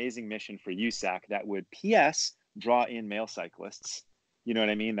would be an amazing mission for USAC that would, P.S., draw in male cyclists, you know what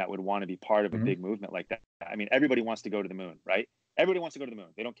I mean, that would want to be part of a big movement like that. I mean, everybody wants to go to the moon, right? Everybody wants to go to the moon.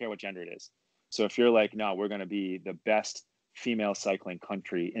 They don't care what gender it is. So if you're like, no, we're going to be the best female cycling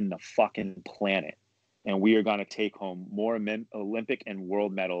country in the fucking planet, and we are going to take home more Olympic and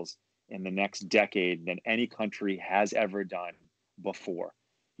world medals in the next decade than any country has ever done before,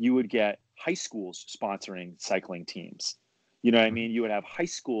 you would get high schools sponsoring cycling teams. You know what I mean? You would have high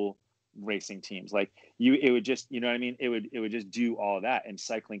school racing teams. Like it would just, you know what I mean? It would just do all of that, and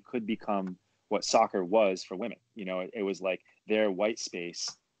cycling could become what soccer was for women. It was like their white space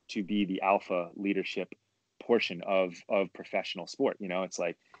to be the alpha leadership portion of professional sport. You know, it's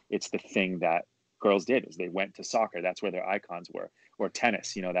like, it's the thing that girls did, is they went to soccer. That's where their icons were. Or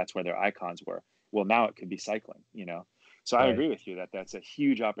tennis, you know, that's where their icons were. Well, now it could be cycling, you know? So I agree with you that that's a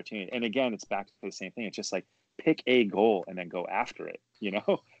huge opportunity. And again, it's back to the same thing. It's just like, pick a goal and then go after it. You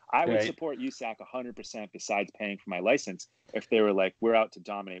know, I would support USAC 100% besides paying for my license. If they were like, we're out to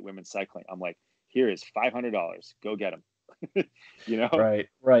dominate women's cycling, I'm like, here is $500. Go get them. You know?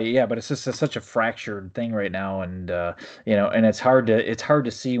 Right. Yeah, but it's just such a fractured thing right now, and you know, and it's hard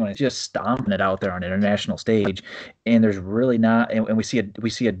to see when it's just stomping it out there on an international stage, and there's really not, and we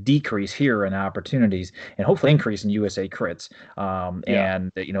see a decrease here in opportunities, and hopefully increase in USA crits,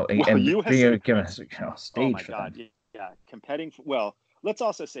 and you know, Well, and USA being given crits, a stage oh my for God, them. yeah, competing. Well, let's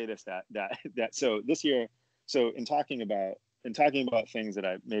also say this, that so this year, so in talking about things that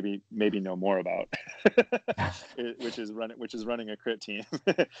I maybe know more about, which is running a crit team.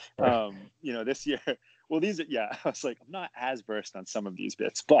 You know, this year, well, I was like, I'm not as versed on some of these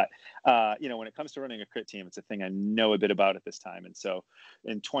bits, but you know, when it comes to running a crit team, it's a thing I know a bit about at this time. And so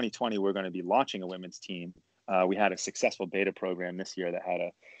in 2020, we're going to be launching a women's team. We had a successful beta program this year that had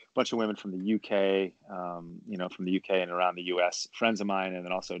a bunch of women from the UK, you know, from the UK and around the US, friends of mine, and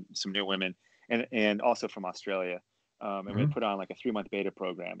then also some new women, and also from Australia. And we put on like a 3-month beta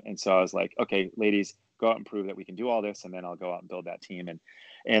program. And so I was like, okay, ladies, go out and prove that we can do all this. And then I'll go out and build that team.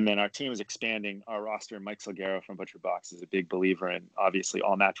 And then our team is expanding our roster. Mike Salguero from Butcher Box is a big believer in obviously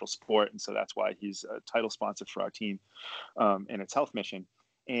all natural sport. And so that's why he's a title sponsor for our team and its health mission.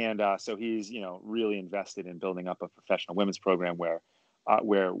 And so he's, you know, really invested in building up a professional women's program where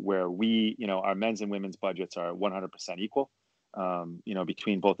we, you know, our men's and women's budgets are 100% equal. You know,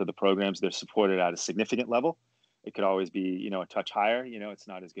 between both of the programs, they're supported at a significant level. It could always be, you know, a touch higher. You know, it's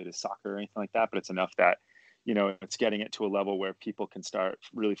not as good as soccer or anything like that, but it's enough that, you know, it's getting it to a level where people can start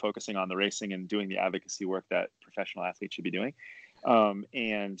really focusing on the racing and doing the advocacy work that professional athletes should be doing.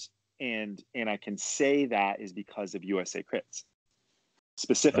 And I can say that is because of USA Crits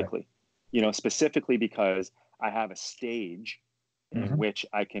specifically, you know, specifically because I have a stage in which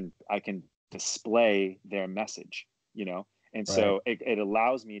I can display their message, you know, and so it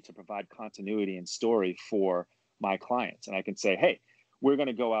allows me to provide continuity and story for my clients. And I can say, hey, we're going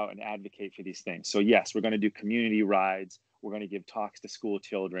to go out and advocate for these things. So yes, we're going to do community rides. We're going to give talks to school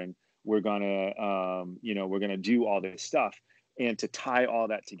children. We're going to, you know, we're going to do all this stuff. And to tie all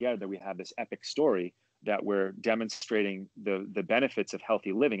that together, we have this epic story that we're demonstrating the benefits of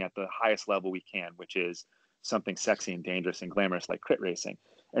healthy living at the highest level we can, which is something sexy and dangerous and glamorous like crit racing.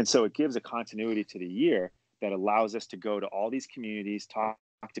 And so it gives a continuity to the year that allows us to go to all these communities, talk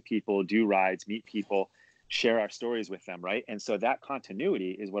to people, do rides, meet people, share our stories with them, right? And so that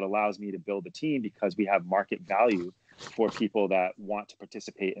continuity is what allows me to build a team, because we have market value for people that want to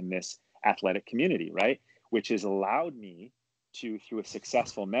participate in this athletic community, right? Which has allowed me to, through a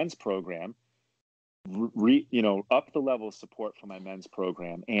successful men's program, you know, up the level of support for my men's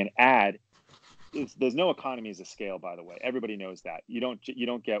program and add. There's no economies of scale, by the way. Everybody knows that. You don't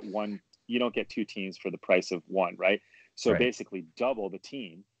get 2 teams for the price of one, right? So basically double the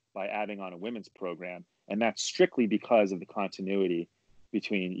team by adding on a women's program. And that's strictly because of the continuity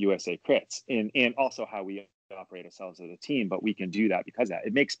between USA Crits and also how we operate ourselves as a team. But we can do that because of that.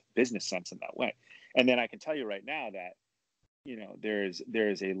 It makes business sense in that way. And then I can tell you right now that, you know, there's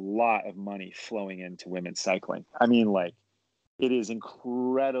a lot of money flowing into women's cycling. I mean, like, it is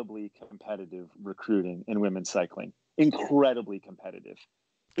incredibly competitive recruiting in women's cycling. Incredibly competitive.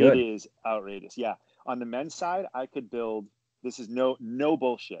 Good. It is outrageous. Yeah. On the men's side, I could build, this is no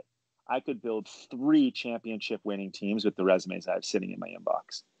bullshit, I could build 3 championship winning teams with the resumes I have sitting in my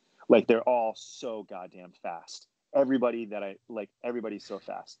inbox. Like, they're all so goddamn fast. Everybody's so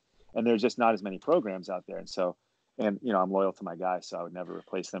fast. And there's just not as many programs out there. And so, and, you know, I'm loyal to my guys, so I would never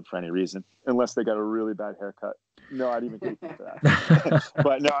replace them for any reason, unless they got a really bad haircut. No, I'd even keep them for that.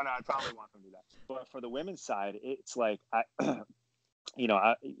 But no, I probably want them to do that. But for the women's side, it's like, for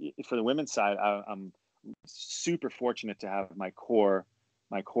the women's side, I'm super fortunate to have my core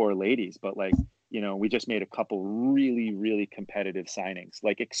ladies. But like, you know, we just made a couple really, really competitive signings,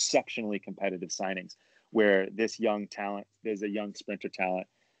 like exceptionally competitive signings, where there's a young sprinter talent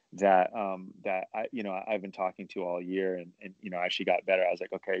that I've been talking to all year, and you know, as she got better, I was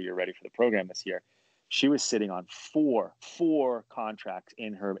like, okay, you're ready for the program this year. She was sitting on four contracts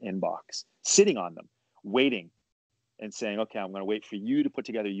in her inbox, sitting on them, waiting and saying, okay, I'm going to wait for you to put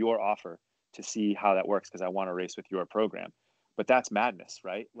together your offer to see how that works, because I want to race with your program. But that's madness,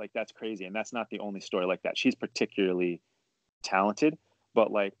 right? Like, that's crazy. And that's not the only story like that. She's particularly talented,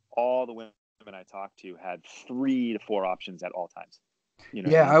 but like all the women I talked to had 3 to 4 options at all times. You know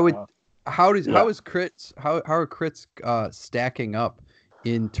what I Yeah, mean? I would. How Yeah. is crits how are crits stacking up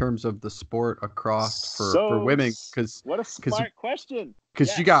in terms of the sport across for So, women? Because what a because smart question.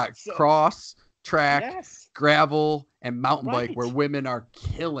 because you Yes. got So, cross, track, yes. gravel, and mountain bike where Right. women are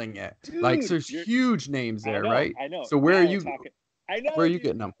killing it. Like, so Dude, there's huge names I there, know, right? I know. So Now we're talking. I where know, are you dude.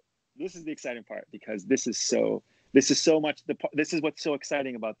 getting them? This is the exciting part because this is so much this is what's so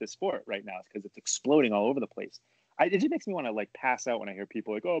exciting about this sport right now, is because it's exploding all over the place. It just makes me want to like pass out when I hear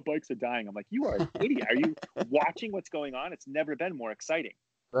people like, "Oh, bikes are dying." I'm like, "You are an idiot. Are you watching what's going on? It's never been more exciting."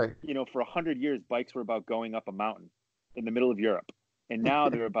 Right. You know, for 100 years, bikes were about going up a mountain in the middle of Europe, and now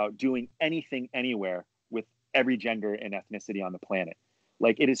they're about doing anything, anywhere, with every gender and ethnicity on the planet.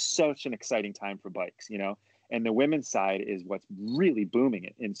 Like, it is such an exciting time for bikes, you know. And the women's side is what's really booming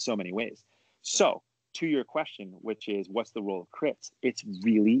it in so many ways. So, to your question, which is what's the role of crits? It's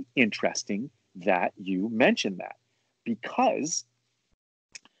really interesting that you mentioned that, because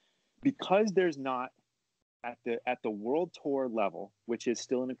there's not, at the world tour level, which is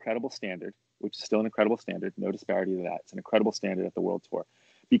still an incredible standard, no disparity to that. It's an incredible standard at the world tour.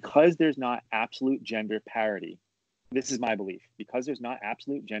 Because there's not absolute gender parity, this is my belief, because there's not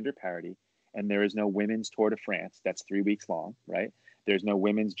absolute gender parity, and there is no women's Tour de France that's 3 weeks long, right? There's no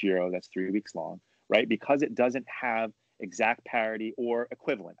women's Giro that's 3 weeks long, right? Because it doesn't have exact parity or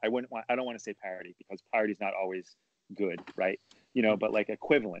equivalent. I don't want to say parity, because parity is not always good, right? You know, but like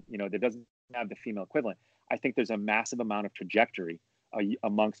equivalent, you know, there doesn't have the female equivalent. I think there's a massive amount of trajectory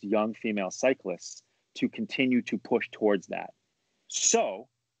amongst young female cyclists to continue to push towards that. So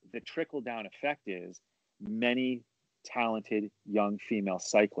the trickle down effect is many talented young female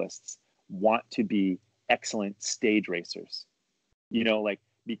cyclists want to be excellent stage racers, you know, like,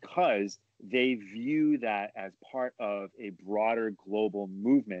 because they view that as part of a broader global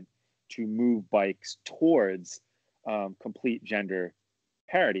movement to move bikes towards complete gender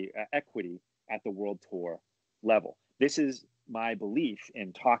parity, equity at the world tour level. This is my belief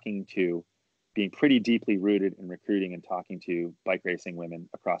in being pretty deeply rooted in recruiting and talking to bike racing women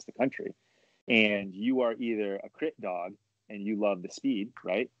across the country. And you are either a crit dog and you love the speed,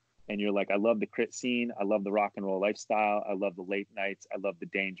 right? And you're like, I love the crit scene. I love the rock and roll lifestyle. I love the late nights. I love the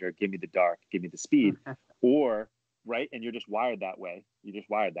danger. Give me the dark. Give me the speed. Or, right? And you're just wired that way.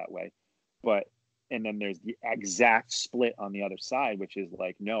 But, and then there's the exact split on the other side, which is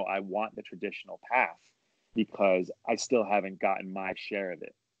like, no, I want the traditional path because I still haven't gotten my share of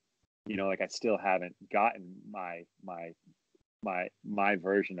it. You know, like, I still haven't gotten my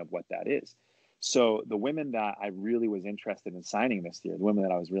version of what that is. So the women that I really was interested in signing this year, when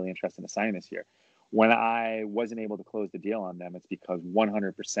I wasn't able to close the deal on them, it's because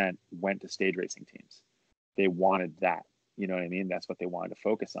 100% went to stage racing teams. They wanted that. You know what I mean? That's what they wanted to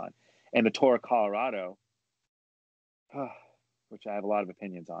focus on. And the Tour of Colorado, which I have a lot of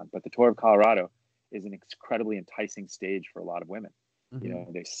opinions on, but the Tour of Colorado is an incredibly enticing stage for a lot of women. Mm-hmm. You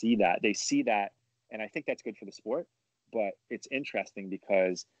know, they see that, and I think that's good for the sport. But it's interesting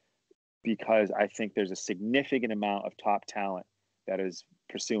because I think there's a significant amount of top talent that is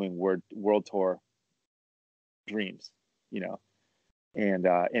pursuing world tour dreams, you know, and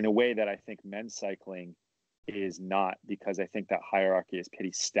in a way that I think men's cycling is not, because I think that hierarchy is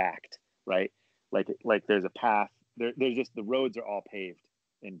pretty stacked, right? Like there's a path. There's just, the roads are all paved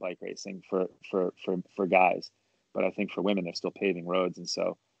in bike racing for guys, but I think for women they're still paving roads, and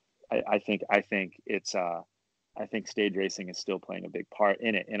so I think it's I think stage racing is still playing a big part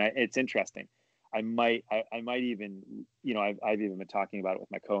in it, and it's interesting. I might even, you know, I've even been talking about it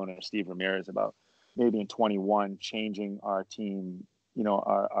with my co-owner Steve Ramirez about maybe in 21 changing our team, you know,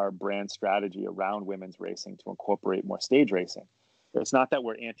 our brand strategy around women's racing to incorporate more stage racing. It's not that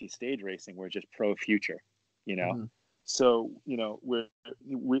we're anti-stage racing; we're just pro-future, you know. Mm-hmm. So, you know,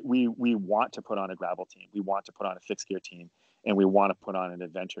 we want to put on a gravel team, we want to put on a fixed gear team, and we want to put on an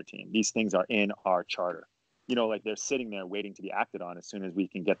adventure team. These things are in our charter. You know, like, they're sitting there waiting to be acted on as soon as we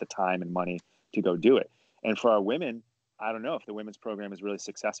can get the time and money to go do it. And for our women, I don't know if the women's program is really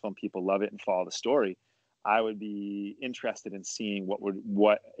successful and people love it and follow the story. I would be interested in seeing what a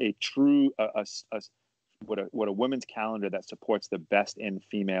women's calendar that supports the best in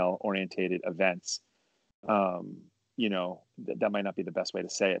female orientated events. You know, that might not be the best way to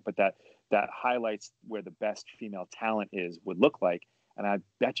say it, but that highlights where the best female talent would look like. And I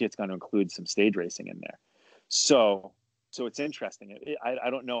bet you it's going to include some stage racing in there. So it's interesting. I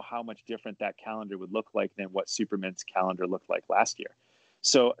don't know how much different that calendar would look like than what Superman's calendar looked like last year.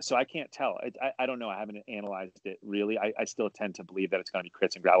 So I can't tell. I don't know. I haven't analyzed it really. I still tend to believe that it's going to be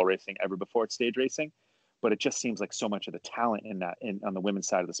crits and gravel racing ever before it's stage racing, but it just seems like so much of the talent on the women's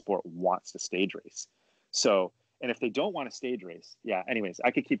side of the sport wants to stage race. So And if they don't want a stage race, yeah. Anyways,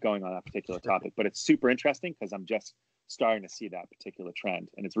 I could keep going on that particular topic, but it's super interesting because I'm just starting to see that particular trend,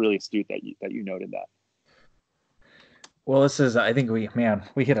 and it's really astute that you noted that. Well, I think we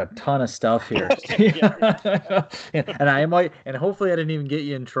hit a ton of stuff here. And I might, and hopefully I didn't even get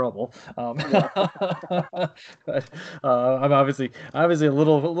you in trouble. But I'm obviously a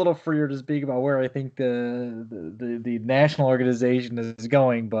little freer to speak about where I think the national organization is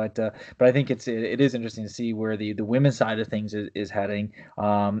going, but I think it is interesting to see where the women's side of things is heading.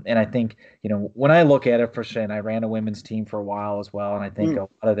 And I think, when I look at it for sure, and I ran a women's team for a while as well, and I think a lot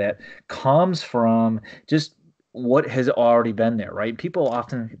of that comes from just what has already been there, right? People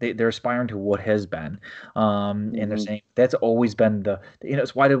often they're aspiring to what has been, and they're saying that's always been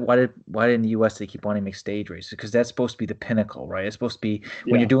it's why in the U.S. they keep wanting to make stage races, because that's supposed to be the pinnacle, right? It's supposed to be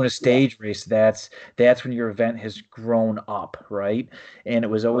when you're doing a stage race, that's when your event has grown up, right? And it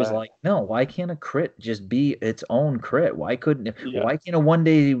was always like, no, why can't a crit just be its own crit? Why can't a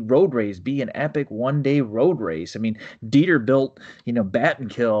one-day road race be an epic one-day road race? I mean, Dieter built,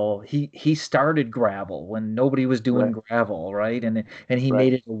 Battenkill. He started gravel when nobody was doing gravel, right? And he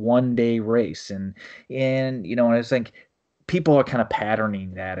made it a one-day race, and I was think people are kind of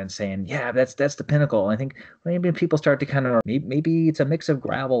patterning that and saying, yeah, that's the pinnacle. And I think maybe people start to kind of maybe it's a mix of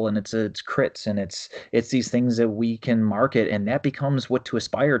gravel and it's crits, and it's these things that we can market, and that becomes what to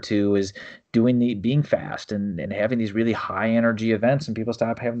aspire to, is being fast and having these really high energy events, and people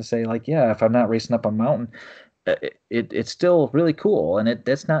stop having to say like, yeah, if I'm not racing up a mountain, it's still really cool, and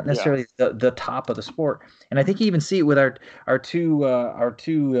that's not necessarily the top of the sport. And I think you even see it with our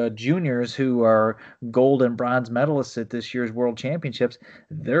two juniors who are gold and bronze medalists at this year's World Championships.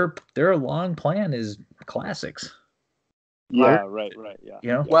 Their long plan is classics. Yeah, right.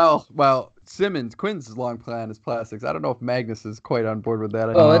 Yeah. Well, Quinn's long plan is classics. I don't know if Magnus is quite on board with that.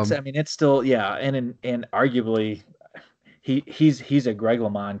 Well, it's still, and arguably he's a Greg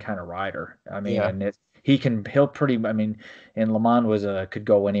LeMond kind of rider. I mean, and he'll pretty. I mean, and LeMond could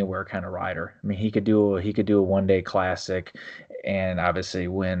go anywhere kind of rider. I mean, he could do a one-day classic, and obviously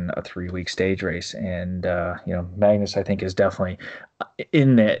win a 3-week stage race. And Magnus, I think, is definitely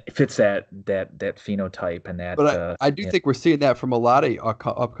fits that phenotype and that. But I do think we're seeing that from a lot of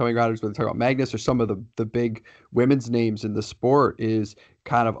upcoming riders. When they talk about Magnus or some of the big women's names in the sport, is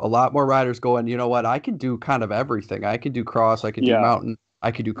kind of a lot more riders going, you know what, I can do kind of everything. I can do cross, I can do mountain,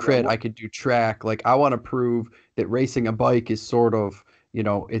 I can do crit, I can do track. Like, I want to prove that racing a bike is sort of,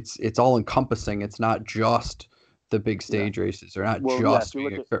 it's all encompassing. It's not just the big stage races, or not just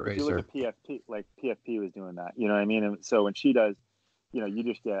being a crit racer. If you look at PFP, like PFP was doing that, you know what I mean? And so when she does, you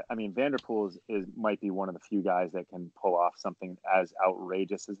just get, I mean, Vanderpool might be one of the few guys that can pull off something as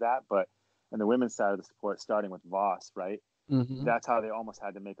outrageous as that. But in the women's side of the sport, starting with Voss, right? Mm-hmm. That's how they almost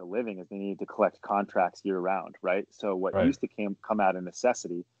had to make a living, is they needed to collect contracts year round, right? So what used to come out of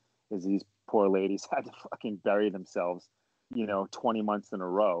necessity is these poor ladies had to fucking bury themselves, 20 months in a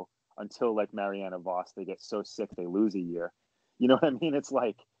row, until, like Mariana Voss, they get so sick they lose a year. You know what I mean? It's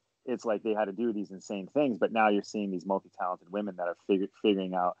like they had to do these insane things, but now you're seeing these multi-talented women that are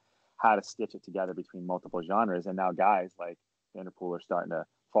figuring out how to stitch it together between multiple genres, and now guys like Vanderpool are starting to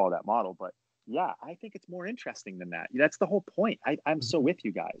follow that model. But yeah, I think it's more interesting than that. That's the whole point. I'm so with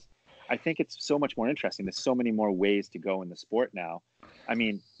you guys. I think it's so much more interesting. There's so many more ways to go in the sport now. I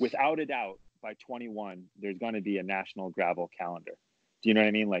mean, without a doubt, by 21, there's going to be a national gravel calendar. Do you know what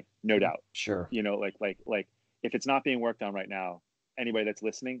I mean? Like, no doubt. Sure. Like if it's not being worked on right now, anybody that's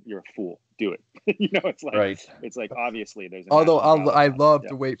listening, you're a fool. Do it. It's like obviously there's. Although I love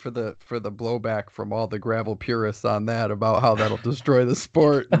to wait for the blowback from all the gravel purists on that, about how that'll destroy the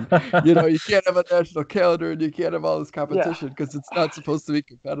sport. And, you can't have a national calendar and you can't have all this competition because it's not supposed to be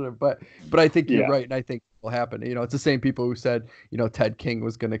competitive. But I think you're right, and I think it will happen. It's the same people who said Ted King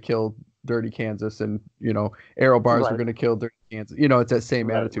was going to kill Dirty Kansas, and aero bars were going to kill Dirty Kansas. It's that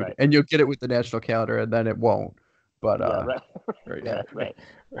same attitude, and you'll get it with the national calendar, and then it won't. But right.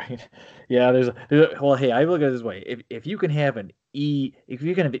 Yeah, there's well, hey, I look at it this way: if you can have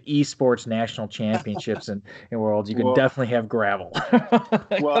esports national championships in worlds, you can definitely have gravel.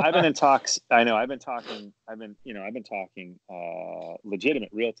 Well, I've been in talks. I know I've been talking legitimate,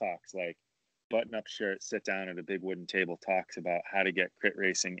 real talks, like button-up shirt, sit down at a big wooden table, talks about how to get crit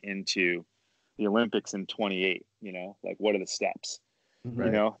racing into the Olympics in 28. Like, what are the steps?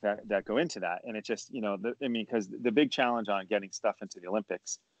 Right. That go into that. And it just, because the big challenge on getting stuff into the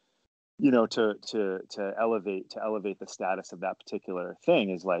Olympics, to elevate the status of that particular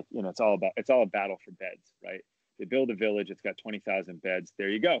thing is like, it's all a battle for beds, right? They build a village, it's got 20,000 beds. There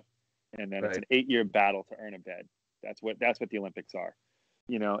you go. And then it's an 8-year battle to earn a bed. That's what the Olympics are.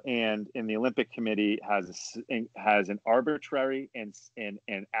 and the Olympic Committee has an arbitrary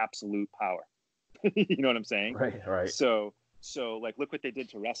and absolute power. You know what I'm saying? Right. So like, look what they did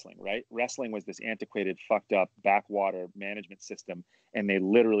to wrestling, right? Wrestling was this antiquated, fucked up backwater management system, and they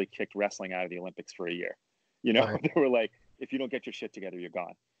literally kicked wrestling out of the Olympics for a year. Right. They were like, if you don't get your shit together, you're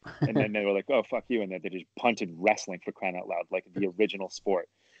gone. And then they were like, oh, fuck you. And then they just punted wrestling, for crying out loud, like the original sport.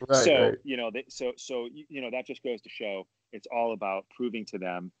 Right. So, that just goes to show it's all about proving to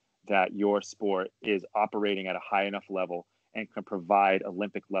them that your sport is operating at a high enough level and can provide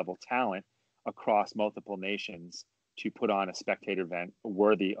Olympic level talent across multiple nations to put on a spectator event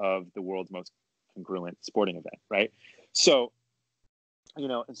worthy of the world's most congruent sporting event. Right. So,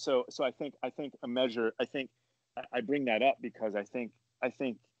 and so I think I bring that up because I think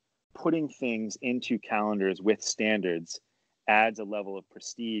putting things into calendars with standards adds a level of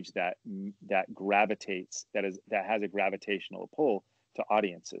prestige that gravitates, that has a gravitational pull to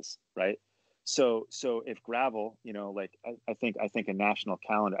audiences, right? So if gravel, I think a national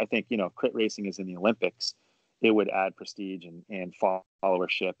calendar, I think, crit racing is in the Olympics, it would add prestige and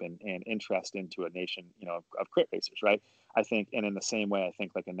followership and interest into a nation, of crit racers, right? I think, and in the same way, I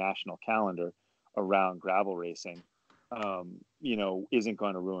think like a national calendar around gravel racing, isn't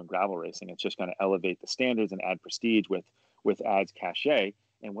going to ruin gravel racing. It's just going to elevate the standards and add prestige with adds cachet.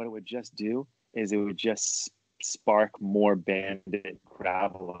 And what it would just do is it would just spark more bandit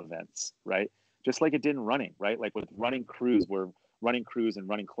gravel events, right? Just like it did in running, right? Like with running crews and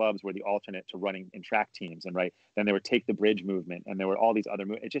running clubs were the alternate to running in track teams, and right then they would take the bridge movement, and there were all these other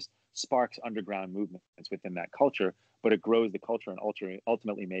it just sparks underground movements within that culture, but it grows the culture and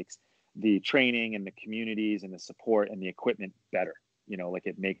ultimately makes the training and the communities and the support and the equipment better. Like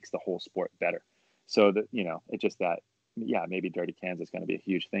it makes the whole sport better. So that it's just that, yeah, maybe Dirty Cans is going to be a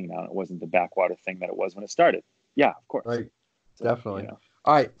huge thing now. It wasn't the backwater thing that it was when it started. Yeah, of course. Right. So, Definitely.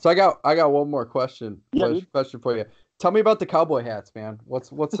 All right. So I got one more question. Yeah, question for you. Tell me about the cowboy hats, man. What's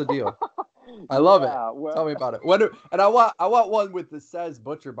the deal? I love it. Well, tell me about it. And I want one with the says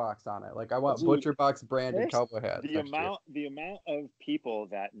Butcher Box on it. Like I want Butcher Box branded cowboy hats. The amount of people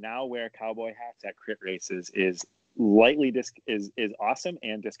that now wear cowboy hats at crit races is lightly is awesome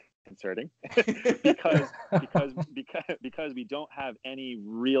and disconcerting because we don't have any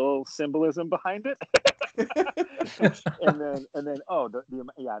real symbolism behind it. and then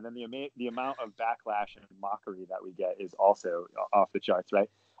the amount of backlash and mockery that we get is also off the charts, right?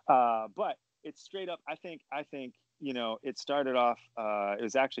 But it's straight up. I think it started off. It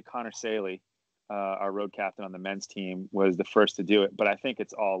was actually Connor Saley, our road captain on the men's team, was the first to do it. But I think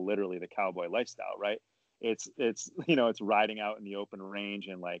it's all literally the cowboy lifestyle, right? It's riding out in the open range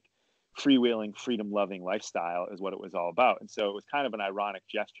and like freewheeling, freedom loving lifestyle is what it was all about. And so it was kind of an ironic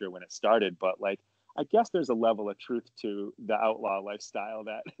gesture when it started, but like, I guess there's a level of truth to the outlaw lifestyle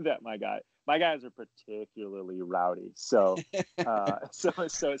that my guys are particularly rowdy. So so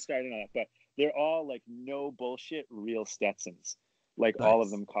it started on, but they're all like no bullshit real Stetsons. Like nice. All of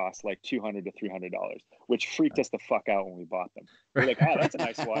them cost like $200 to $300, which freaked us the fuck out when we bought them. We're like, oh, that's a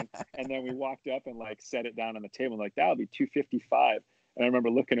nice one. And then we walked up and like set it down on the table and like, that'll be $255. And I remember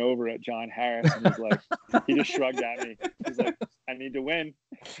looking over at John Harris and he's like, he just shrugged at me. He's like, I need to win.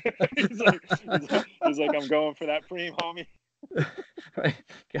 he's like, I'm going for that preem, homie. Right.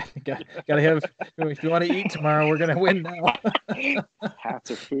 Gotta have, if you want to eat tomorrow, we're gonna win now.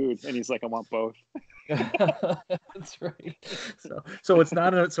 Hats or food. And he's like, I want both. That's right. So it's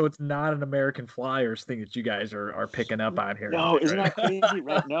not an American Flyers thing that you guys are picking up on here. No, isn't that crazy?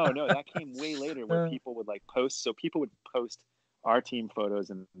 Right? No, that came way later when people would like post. So people would post our team photos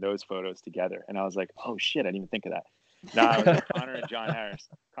and those photos together, and I was like, oh shit, I didn't even think of that. No, it was like Connor and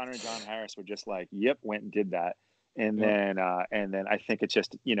John Harris were just like, yep, went and did that. And then I think it's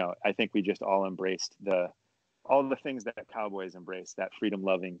just, I think we just all embraced all the things that cowboys embrace, that freedom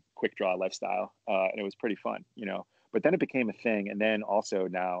loving quick draw lifestyle. And it was pretty fun, but then it became a thing. And then also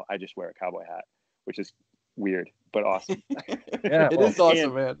now I just wear a cowboy hat, which is weird, but awesome. Yeah, it is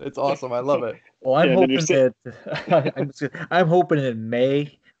awesome, man. It's awesome. I love it. Well, I'm hoping in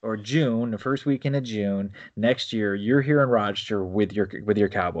May or June, the first weekend of June next year, you're here in Rochester with your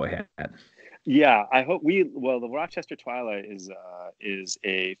cowboy hat. Yeah, I hope the Rochester Twilight is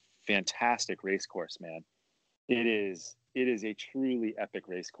a fantastic race course, man. It is a truly epic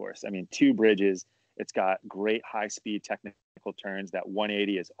race course. I mean, 2 bridges. It's got great high speed technical turns. That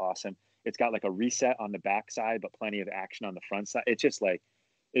 180 is awesome. It's got like a reset on the backside, but plenty of action on the front side. It's just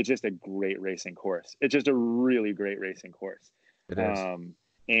a great racing course. It's just a really great racing course. It is.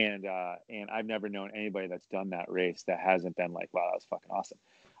 And I've never known anybody that's done that race that hasn't been like, wow, that was fucking awesome.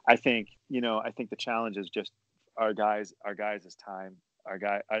 I think the challenge is just our guys' time.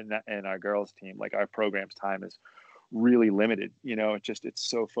 and our girls team, like our program's time is really limited. It's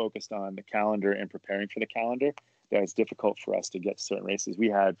so focused on the calendar and preparing for the calendar that it's difficult for us to get to certain races. We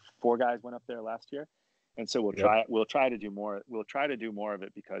had 4 guys went up there last year, and so we'll try to do more. We'll try to do more of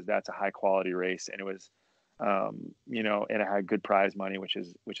it because that's a high quality race, and it was, and it had good prize money, which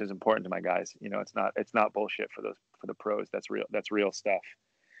is important to my guys. It's not bullshit for the pros. That's real stuff.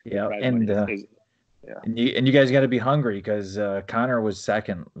 Yeah, yeah. And you guys got to be hungry because Connor was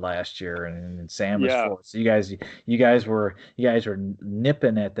second last year and Sam was fourth. So you guys were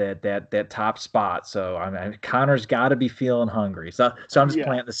nipping at that top spot. So Connor's got to be feeling hungry. So I'm just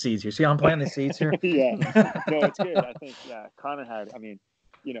planting the seeds here. See how I'm planting the seeds here? Yeah, no, it's good. I think Connor had. I mean,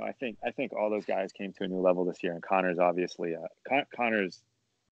 I think all those guys came to a new level this year, and Connor's obviously Connor is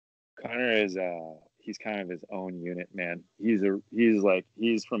he's kind of his own unit, man. He's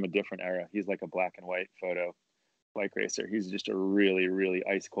from a different era. He's like a black and white photo bike racer. He's just a really, really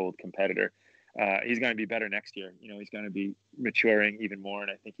ice cold competitor. He's going to be better next year. He's going to be maturing even more.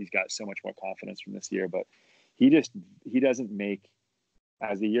 And I think he's got so much more confidence from this year, but he doesn't make,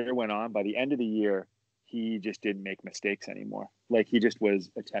 as the year went on, by the end of the year, he just didn't make mistakes anymore. Like he just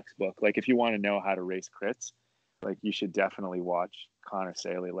was a textbook. Like if you want to know how to race crits, like you should definitely watch Connor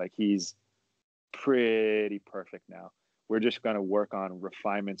Saley. Like he's pretty perfect now. We're just going to work on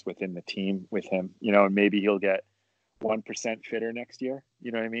refinements within the team with him, and maybe he'll get 1% fitter next year.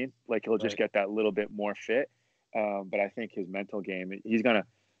 You know what I mean? Like he'll just get that little bit more fit. But I think his mental game, he's going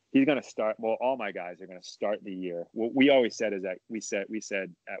to start. Well, all my guys are going to start the year. What we always said is that we said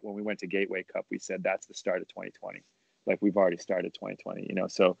when we went to Gateway Cup, we said that's the start of 2020. Like we've already started 2020,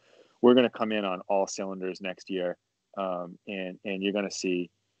 so we're going to come in on all cylinders next year. And you're going to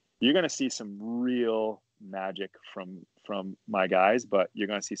see some real magic from my guys, but you're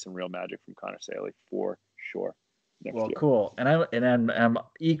going to see some real magic from Connor Saley for sure. Well, year. Cool, and I'm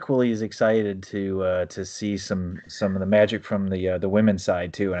equally as excited to see some of the magic from the women's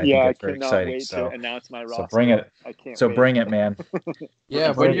side too, and I think that's very exciting. Wait to announce my roster. So bring it. I can't. So wait. bring it, man.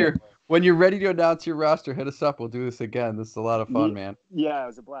 Yeah, when you're ready to announce your roster, hit us up. We'll do this again. This is a lot of fun, man. Yeah, it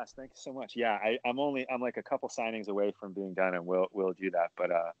was a blast. Thank you so much. Yeah, I'm like a couple signings away from being done, and we'll do that.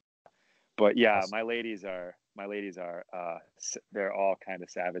 But yeah, awesome. my ladies are they're all kind of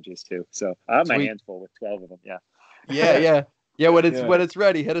savages too. So I have my hands full with 12 of them. Yeah. Yeah. When it's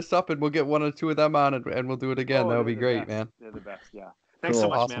ready, hit us up and we'll get 1 or 2 of them on and we'll do it again. That would be great, man. They're the best. Yeah. Thanks so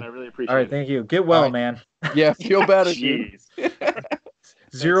much, man. I really appreciate it. All right, thank you. Get well, man. Yeah, feel better, dude.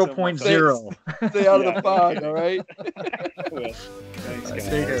 0.0. Stay out of the fog, all right? Thanks, guys.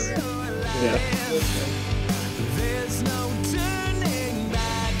 Take care, man. Yeah.